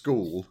as a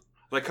school.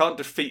 They can't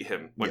defeat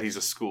him when he's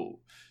a school.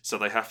 So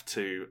they have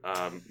to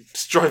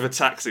drive a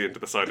taxi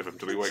into the side of him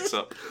till he wakes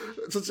up.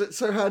 It's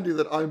so handy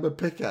that I'm a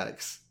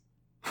pickaxe.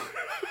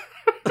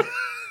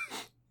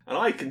 And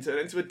I can turn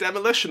into a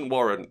demolition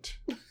warrant.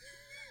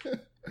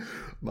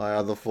 My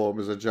other form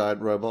is a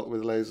giant robot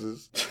with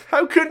lasers.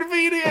 How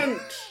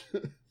convenient!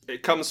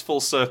 It comes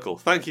full circle.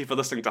 Thank you for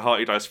listening to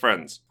Hearty Dice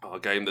Friends. Our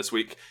game this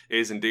week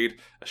is indeed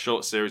a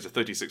short series of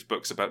 36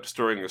 books about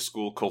destroying a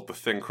school called The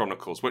Thing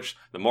Chronicles, which,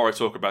 the more I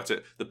talk about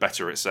it, the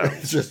better it sounds.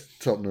 It's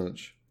just top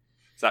notch.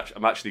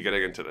 I'm actually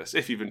getting into this.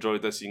 If you've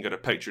enjoyed this, you can go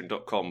to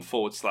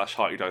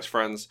patreon.com/Hearty Dice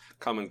Friends.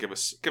 Come and give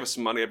us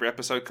some money every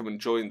episode. Come and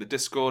join the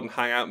Discord and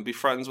hang out and be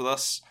friends with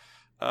us.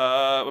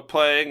 We're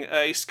playing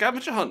a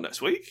scavenger hunt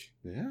next week.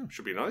 Yeah,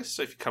 should be nice.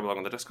 So if you come along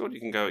on the Discord,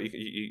 you can go.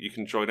 You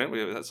can join in.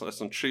 That's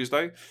on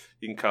Tuesday.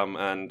 You can come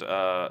and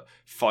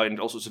find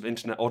all sorts of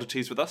internet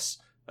oddities with us.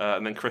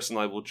 And then Chris and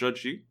I will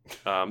judge you,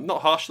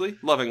 not harshly,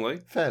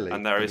 lovingly, fairly,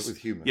 and there is with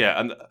humour.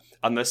 Yeah,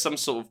 and there's some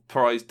sort of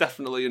prize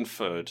definitely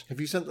inferred.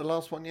 Have you sent the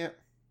last one yet?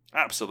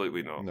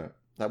 Absolutely not. No,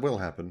 that will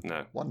happen.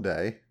 No, one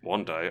day.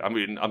 I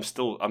mean, I'm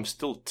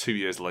still 2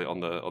 years late on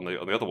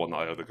the other one that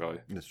I owe the guy.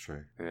 That's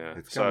true. Yeah.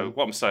 So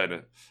what I'm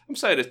saying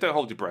is, don't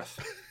hold your breath.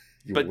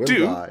 You but will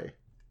do. Die.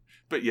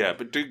 But yeah,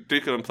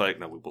 do come and play.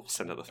 No, we'll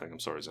send another thing. I'm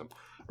sorry, Zim.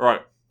 All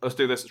right, let's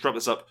do this. Let's wrap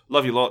this up.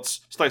 Love you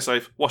lots. Stay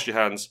safe. Wash your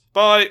hands.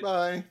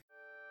 Bye.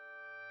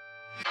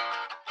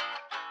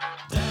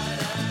 Bye.